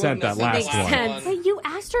 never would you have sent that wouldn't have last sent one. that Makes one. sense. Wait, you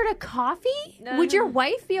asked her to coffee? Would your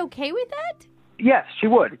wife be okay with that? Yes, she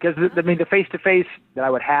would, because I mean, the face-to-face that I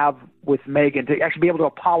would have with Megan to actually be able to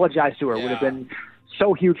apologize to her would have been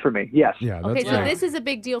so huge for me. Yes. Yeah, that's Okay, so right. this is a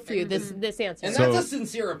big deal for you, this answer. And So- that's a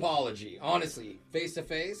sincere apology, honestly. Face to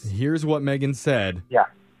face. Here's what Megan said. Yeah.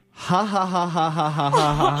 Ha ha ha ha ha ha ha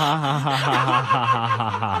ha ha ha ha ha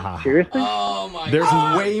ha ha. Seriously? Oh, my There's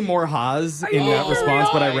God. way more ha's in that response,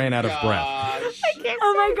 but I ran out of breath.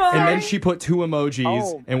 Oh my god. And then she put 2 emojis,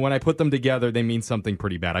 Oh. and when I put them together, they mean something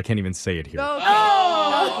pretty bad. I can't even say it here. Oh,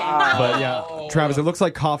 But yeah, Travis, it looks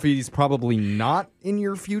like coffee's probably not in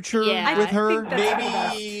your future Yeah, with I her.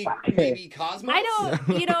 Maybe Cosmos?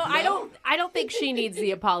 I don't think she needs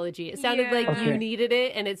the apology. It sounded like you needed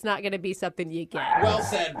it, and it's not going to be something you get. Well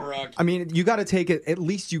said, Brooke. I mean, you got to take it. At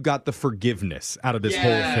least you got the forgiveness out of this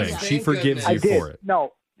whole Yes, thing. thank She forgives goodness. you I did. for it.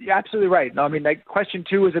 No, you're absolutely right. No, I mean, like, question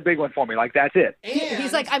 2 is a big one for me. Like, that's it.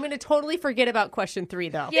 He's like, I'm going to totally forget about question 3,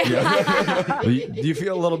 though. Do you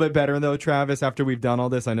feel a little bit better, though, Travis, after we've done all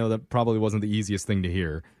this? I know that probably wasn't the easiest thing to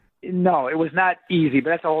hear. No, it was not easy,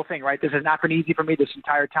 but that's the whole thing, right? This has not been easy for me this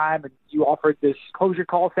entire time, and you offered this closure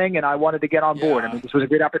call thing, and I wanted to get on board. I mean, this was a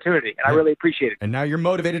great opportunity, and I really appreciate it. And now you're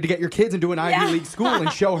motivated to get your kids into an Ivy League school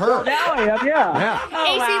and show her. Now I am, yeah.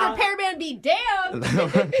 Yeah. AC Repairman be damned.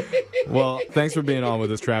 Well, thanks for being on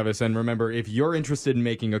with us, Travis. And remember, if you're interested in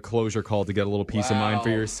making a closure call to get a little peace of mind for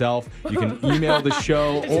yourself, you can email the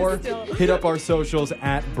show or hit up our socials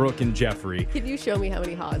at Brooke and Jeffrey. Can you show me how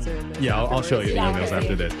many haws are in there? Yeah, I'll show you the emails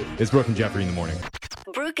after this. It's Brooke and Jeffrey in the morning.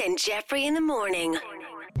 Brooke and Jeffrey in the morning.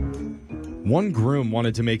 One groom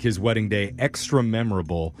wanted to make his wedding day extra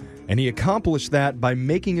memorable, and he accomplished that by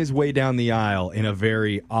making his way down the aisle in a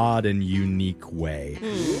very odd and unique way.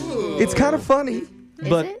 It's kind of funny,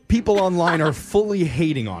 but people online are fully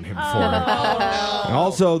hating on him for it. And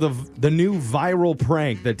also, the new viral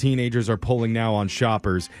prank that teenagers are pulling now on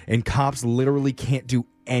shoppers, and cops literally can't do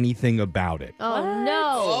anything about it. Oh,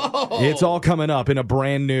 no. It's all coming up in a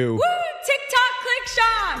brand new... TikTok click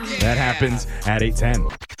shop. That happens at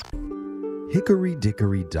 8:10. Hickory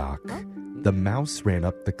dickory dock. The mouse ran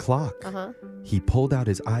up the clock. He pulled out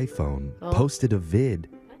his iPhone, posted a vid.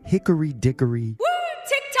 Hickory dickory.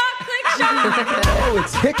 TikTok click shop. Oh,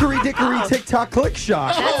 it's Hickory dickory TikTok click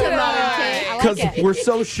shock. That's a modern take. Because we're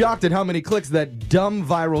so shocked at how many clicks that dumb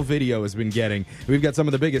viral video has been getting. We've got some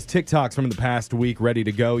of the biggest TikToks from the past week ready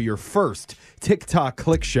to go. Your first TikTok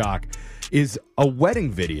click shock is a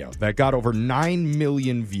wedding video that got over 9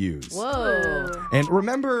 million views. Whoa. And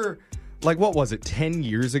remember, like, what was it, 10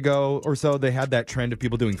 years ago or so, they had that trend of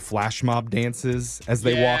people doing flash mob dances as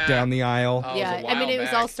they walk down the aisle? Yeah, I mean, it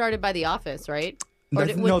was all started by The Office, right? Or I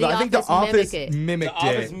think The Office mimicked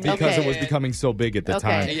it because it was Okay. becoming so big at the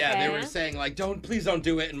time. Yeah, they were saying, like, please don't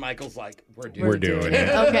do it. And Michael's like, we're doing it.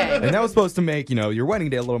 Okay. And that was supposed to make, your wedding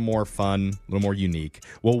day a little more fun, a little more unique.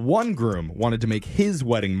 Well, one groom wanted to make his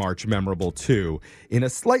wedding march memorable, too, in a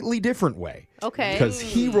slightly different way. Okay. Because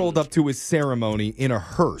he rolled up to his ceremony in a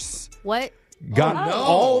hearse. What? Got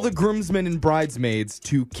all the groomsmen and bridesmaids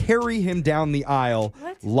to carry him down the aisle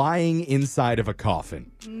lying inside of a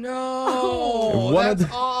coffin. No, That's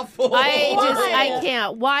awful. I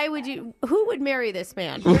can't. Why would you? Who would marry this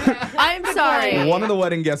man? I'm sorry. One of the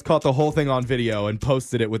wedding guests caught the whole thing on video and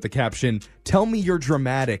posted it with the caption, "Tell me you're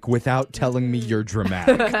dramatic without telling me you're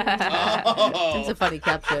dramatic." It's a funny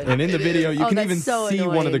caption. And in the video, you can that's even so see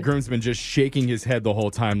one of the annoying. groomsmen just shaking his head the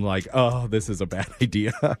whole time like, oh, this is a bad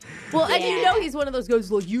idea. Well, and he's one of those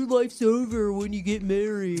guys like, your life's over when you get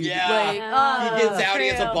married. Yeah. Like, He gets out, he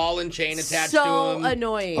has a ball and chain attached to so him.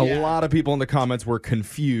 annoying. A lot of people in the comments were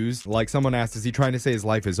confused. Like someone asked, is he trying to say his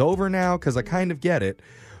life is over now? Because I kind of get it.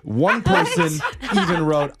 One person even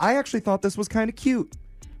wrote, I actually thought this was kind of cute.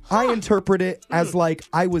 I interpret it as like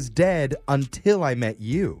I was dead until I met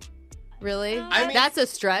you. Really? I mean, that's a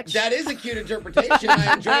stretch. That is a cute interpretation.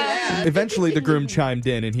 I enjoy that. Eventually, the groom chimed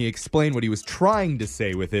in and he explained what he was trying to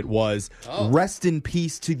say with it was, rest in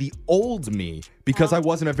peace to the old me because I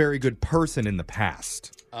wasn't a very good person in the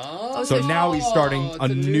past. So now he's starting a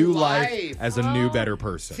new life as a new, better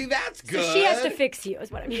person. See, that's good. So she has to fix you,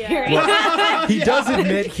 is what I'm hearing. Well, he does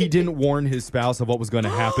admit he didn't warn his spouse of what was going to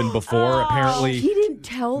happen before. Apparently, he didn't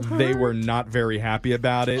tell her. they were not very happy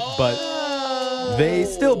about it, but they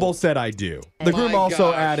still both said, I do. The groom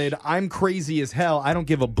also added, I'm crazy as hell. I don't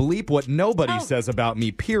give a bleep what nobody says about me,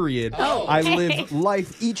 period. I live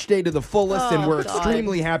life each day to the fullest, and we're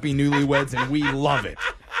extremely happy newlyweds, and we love it.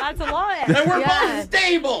 That's a lot. And we're both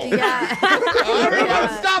stable. Yeah. Everyone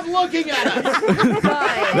stop looking at us.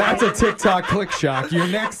 That's a TikTok click shock. Your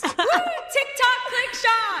next TikTok click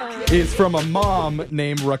shop. is from a mom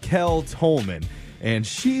named Raquel Tolman. And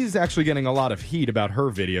she's actually getting a lot of heat about her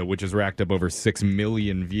video, which has racked up over 6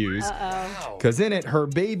 million views. Because in it, her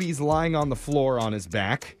baby's lying on the floor on his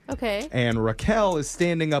back. Okay. And Raquel is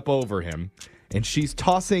standing up over him. And she's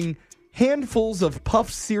tossing handfuls of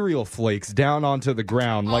puffed cereal flakes down onto the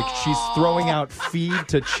ground like she's throwing out feed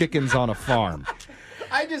to chickens on a farm.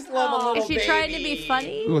 I just love a little Is she baby. trying to be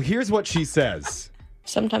funny? Well, here's what she says.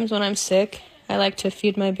 Sometimes when I'm sick, I like to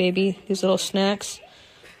feed my baby these little snacks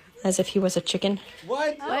as if he was a chicken.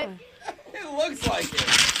 What? It looks like it.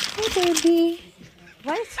 Hey, baby.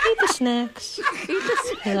 What? Feed the snacks.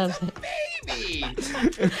 He loves it. Baby.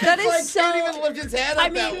 That is Like, so. can't even lift his head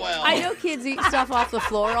up that well. I know kids eat stuff off the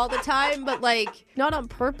floor all the time, but like not on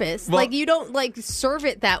purpose. Well- like you don't like serve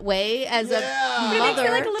it that way as a But it makes mother.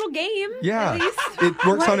 it like a little game. Yeah, At least. it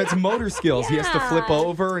works on its motor skills. He has to flip Yeah.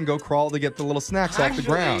 over and go crawl to get the little snacks off the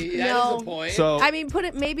ground. That No. is a point. So I mean, put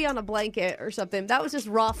it maybe on a blanket or something. That was just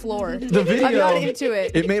raw floor. the video, I'm not into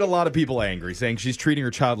it. It made a lot of people angry, saying she's treating her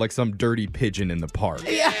child like some dirty pigeon in the park. park.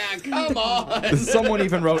 Yeah, come on. Someone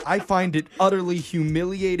even wrote, I find it utterly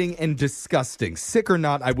humiliating and disgusting. Sick or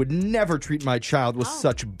not, I would never treat my child with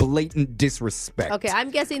such blatant disrespect. Okay, I'm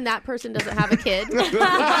guessing that person doesn't have a kid.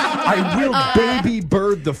 I will baby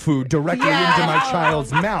bird the food directly into my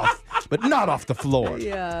child's mouth, but not off the floor.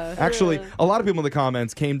 Yeah. Actually, a lot of people in the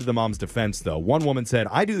comments came to the mom's defense, though. One woman said,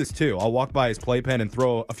 I do this too. I'll walk by his playpen and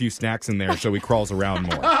throw a few snacks in there so he crawls around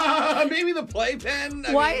more. Maybe the playpen.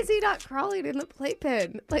 Why is he not crawling in the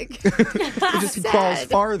playpen? Like, He crawls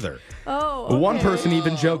farther. Oh, okay. One person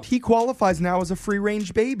even joked he qualifies now as a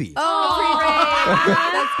free-range baby. Oh, free range.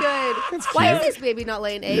 That's good. Why is this baby not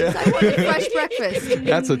laying eggs? I want a fresh breakfast.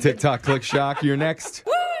 That's a TikTok Click Shock. You're next.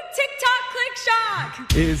 Woo! TikTok Click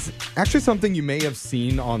Shock! Is actually something you may have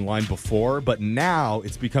seen online before, but now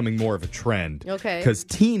it's becoming more of a trend. Okay. Because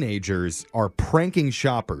teenagers are pranking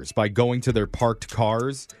shoppers by going to their parked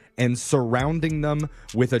cars and surrounding them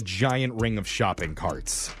with a giant ring of shopping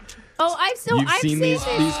carts. Oh, I've seen this.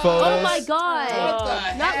 these photos? Oh my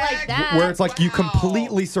God. Not like that. Where it's like you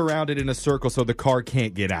completely surrounded in a circle so the car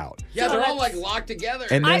can't get out. Yeah, they're all like locked together.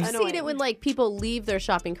 And then- I've seen it when like people leave their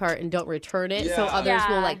shopping cart and don't return it, so others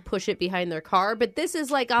will like push it behind their car. But this is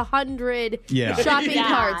like 100 shopping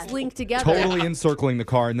carts linked together. Totally encircling the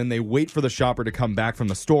car, and then they wait for the shopper to come back from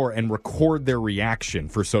the store and record their reaction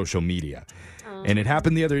for social media. And it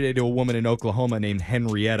happened the other day to a woman in Oklahoma named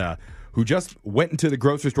Henrietta, who just went into the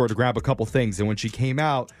grocery store to grab a couple things. And when she came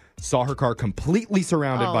out, saw her car completely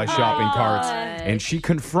surrounded by shopping carts. And she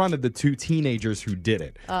confronted the two teenagers who did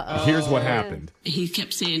it. Here's what happened. He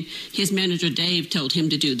kept saying his manager, Dave, told him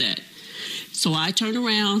to do that. So I turned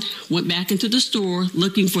around, went back into the store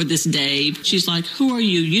looking for this Dave. She's like, who are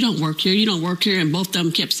you? You don't work here. You don't work here. And both of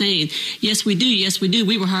them kept saying, yes, we do. Yes, we do.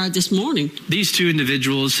 We were hired this morning. These two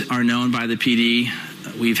individuals are known by the PD.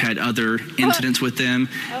 We've had other incidents with them,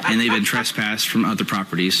 and they've been trespassed from other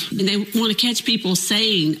properties. And they want to catch people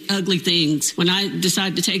saying ugly things. When I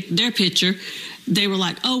decided to take their picture, they were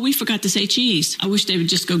like, oh, we forgot to say cheese. I wish they would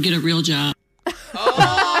just go get a real job.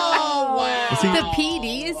 Oh, wow. See, the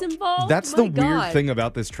PD is involved? That's the weird thing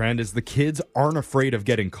about this trend is the kids aren't afraid of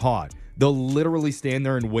getting caught. They'll literally stand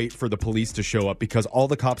there and wait for the police to show up because all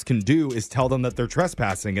the cops can do is tell them that they're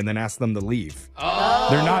trespassing and then ask them to leave. Oh,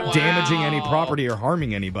 they're not damaging any property or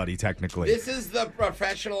harming anybody, technically. This is the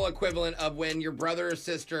professional equivalent of when your brother or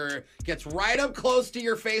sister gets right up close to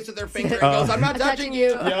your face with their finger and goes, I'm not touching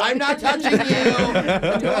you. I'm not touching you.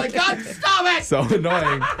 And you're like, God, stop it. So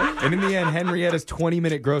annoying. And in the end, Henrietta's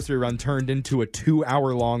 20-minute grocery run turned into a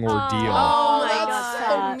 2-hour-long ordeal. Oh, my God.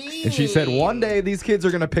 So mean. And she said, one day these kids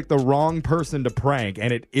are going to pick the wrong person to prank,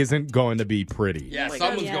 and it isn't going to be pretty. Yeah,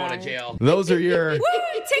 someone's going to jail. Those are your Woo!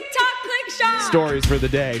 TikTok Click Shock! stories for the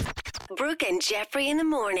day. Brooke and Jeffrey in the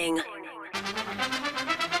morning.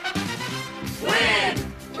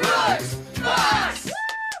 Win! Brooks! Bucks!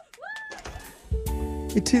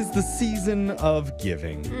 It is the season of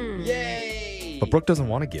giving. Yay! But Brooke doesn't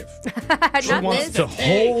want to give. She Not wants this. to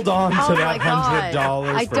hold on to my that God.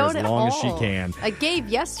 $100 I for don't as at long as she all. can. I gave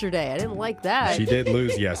yesterday. I didn't like that. She did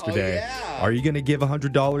lose yesterday. yeah. Are you going to give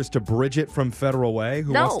 $100 to Bridget from Federal Way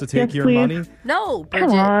who No. wants to take Yes, your please. money? No, Bridget.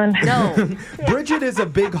 Come on. No. Bridget is a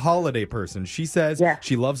big holiday person. She says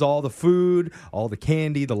she loves all the food, all the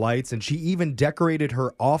candy, the lights, and she even decorated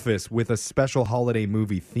her office with a special holiday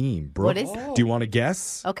movie theme. Brooke, What is- do you want to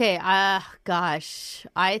guess? Okay, gosh.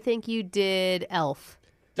 I think you did Elf.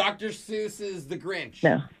 Dr. Seuss's The Grinch.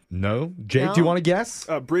 No. No? Jake, No. do you want to guess?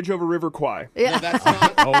 Bridge over River Kwai. Yeah. No, that's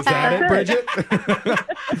not. Oh, is that it, Bridget?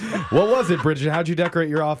 What was it, Bridget? How'd you decorate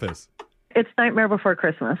your office? It's Nightmare Before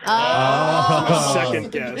Christmas. A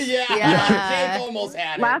second guess. Yeah. Jake almost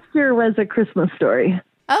had it. Last year was A Christmas Story.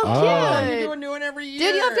 Oh, You cute. do a new one every year.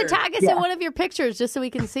 Dude, you have to tag us in one of your pictures just so we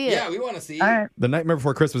can see it. Yeah, we want to see. All right. The Nightmare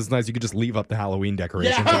Before Christmas is nice. You could just leave up the Halloween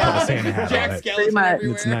decorations and put a Santa hat Jack on it. skeleton much.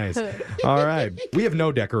 everywhere. It's nice. All right. We have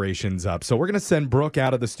no decorations up, so we're going to send Brooke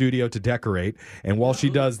out of the studio to decorate. And while she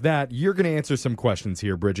does that, you're going to answer some questions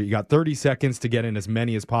here, Bridget. You got 30 seconds to get in as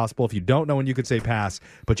many as possible. If you don't know when you could say pass,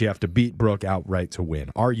 but you have to beat Brooke outright to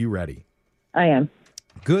win. Are you ready? I am.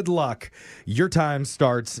 Good luck. Your time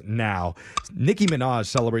starts now. Nicki Minaj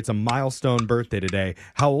celebrates a milestone birthday today.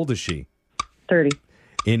 How old is she? 30.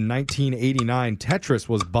 In 1989, Tetris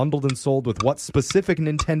was bundled and sold with what specific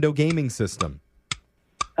Nintendo gaming system?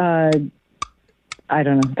 I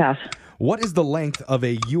don't know. Pass. What is the length of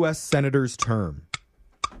a U.S. senator's term?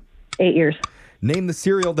 8 years. Name the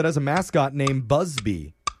cereal that has a mascot named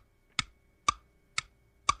Buzzbee.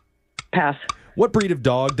 Pass. What breed of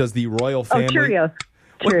dog does the royal family... Oh, Cheerios.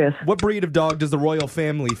 Cheerios. What breed of dog does the royal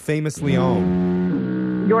family famously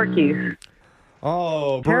own? Yorkies.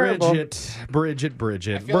 Oh, Terrible. Bridget.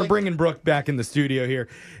 feel We're like- bringing Brooke back in the studio here.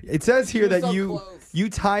 It says here that so you close. you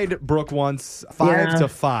tied Brooke once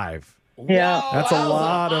 5-5. Yeah. That's a That was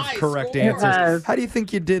lot of high correct score. answers. Yes. How do you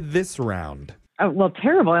think you did this round? Well,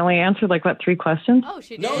 terrible. I only answered 3 questions? Oh,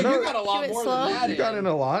 she did. No, you got a She lot went more slow? than that. You got in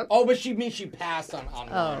a lot. Oh, but she passed on one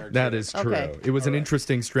or two. That is true. Okay. It was an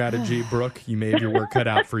interesting strategy, Brooke. You may have your work cut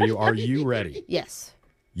out for you. Are you ready? Yes.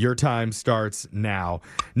 Your time starts now.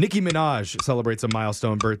 Nicki Minaj celebrates a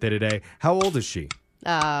milestone birthday today. How old is she?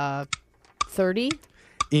 30.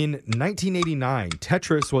 In 1989,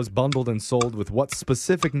 Tetris was bundled and sold with what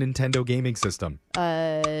specific Nintendo gaming system?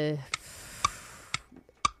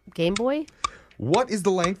 Game Boy? What is the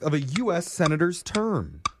length of a U.S. senator's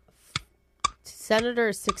term?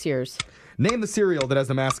 Senator, 6 years. Name the cereal that has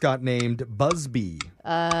a mascot named Busby.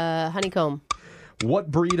 Honeycomb.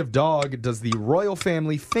 What breed of dog does the royal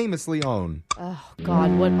family famously own? Oh,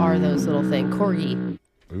 God, what are those little things? Corgi.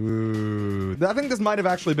 Ooh, I think this might have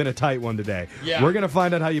actually been a tight one today. Yeah. We're going to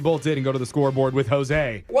find out how you both did and go to the scoreboard with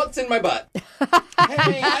Jose. What's in my butt?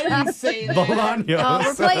 Hey, I didn't say that. Bolaños. Oh,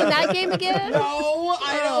 we're playing that game again? No,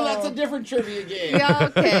 I know. That's a different trivia game. Yeah,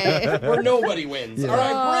 okay. Where nobody wins. All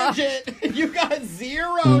right, Bridget, you got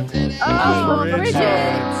 0 today. Oh, Bridget.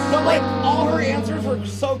 But all her answers were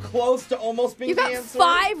so close to almost being You got the answer.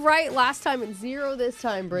 5 right last time and 0 this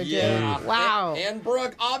time, Bridget. Yeah. Wow. And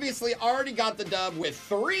Brooke obviously already got the dub with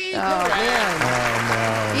 3 Oh, correct.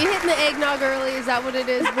 man. You hitting the eggnog early? Is that what it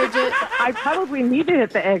is, Bridget? I probably need to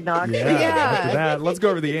hit the eggnog. Yeah. After that, let's go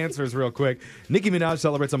over the answers real quick. Nicki Minaj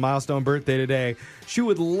celebrates a milestone birthday today. She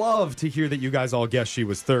would love to hear that you guys all guessed she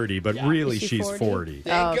was 30, but really Is she she's 40. Thank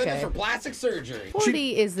Oh, goodness okay. for plastic surgery.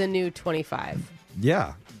 40 is the new 25.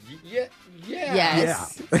 Yeah. Yeah.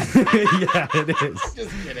 Yes. Yeah, it is.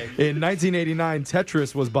 Just kidding. In 1989,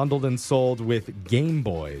 Tetris was bundled and sold with Game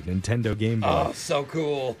Boy, Nintendo Game Boy. Oh, so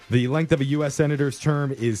cool. The length of a U.S. senator's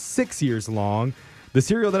term is 6 years long. The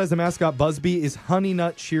cereal that has the mascot Busby is Honey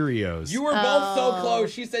Nut Cheerios. You were both so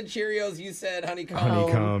close. She said Cheerios. You said honeycomb.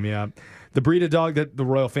 Honeycomb, yeah. The breed of dog that the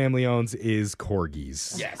royal family owns is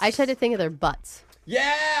corgis. Yes. I tried to think of their butts.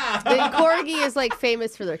 Yeah. The corgi is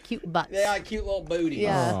famous for their cute butts. Yeah, cute little booty.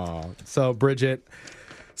 Yeah. Aw. So, Bridget,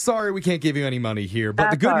 sorry we can't give you any money here, but the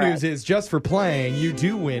That's good all right. news is just for playing, you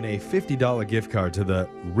do win a $50 gift card to the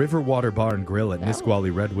Riverwater Bar and Grill at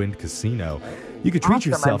Nisqually Red Wind Casino. You could treat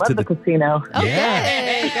Awesome. yourself I to love the casino.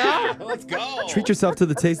 Yeah. Let's go. Treat yourself to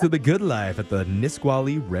the taste of the good life at the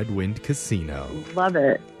Nisqually Red Wind Casino. Love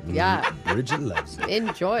it. Yeah. Bridget loves it.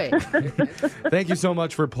 Enjoy. Thank you so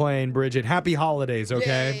much for playing, Bridget. Happy holidays,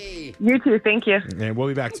 okay? Yay. You too. Thank you. And we'll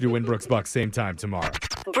be back to do Winbrooks Bucks same time tomorrow.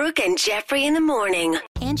 Brooke and Jeffrey in the morning.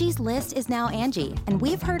 Angie's List is now Angie, and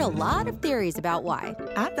we've heard a lot of theories about why.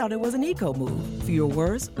 I thought it was an eco move. Fewer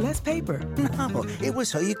words, less paper. No, it was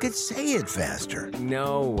so you could say it faster.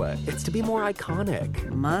 No, it's to be more iconic.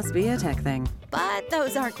 Must be a tech thing. But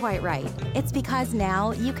those aren't quite right. It's because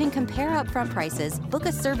now you can compare upfront prices, book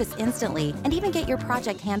a service instantly, and even get your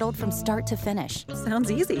project handled from start to finish.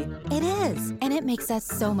 Sounds easy. It is, and it makes us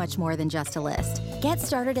so much more than just a list. Get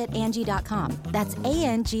started at Angie.com. That's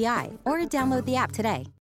ANGI, or download the app today.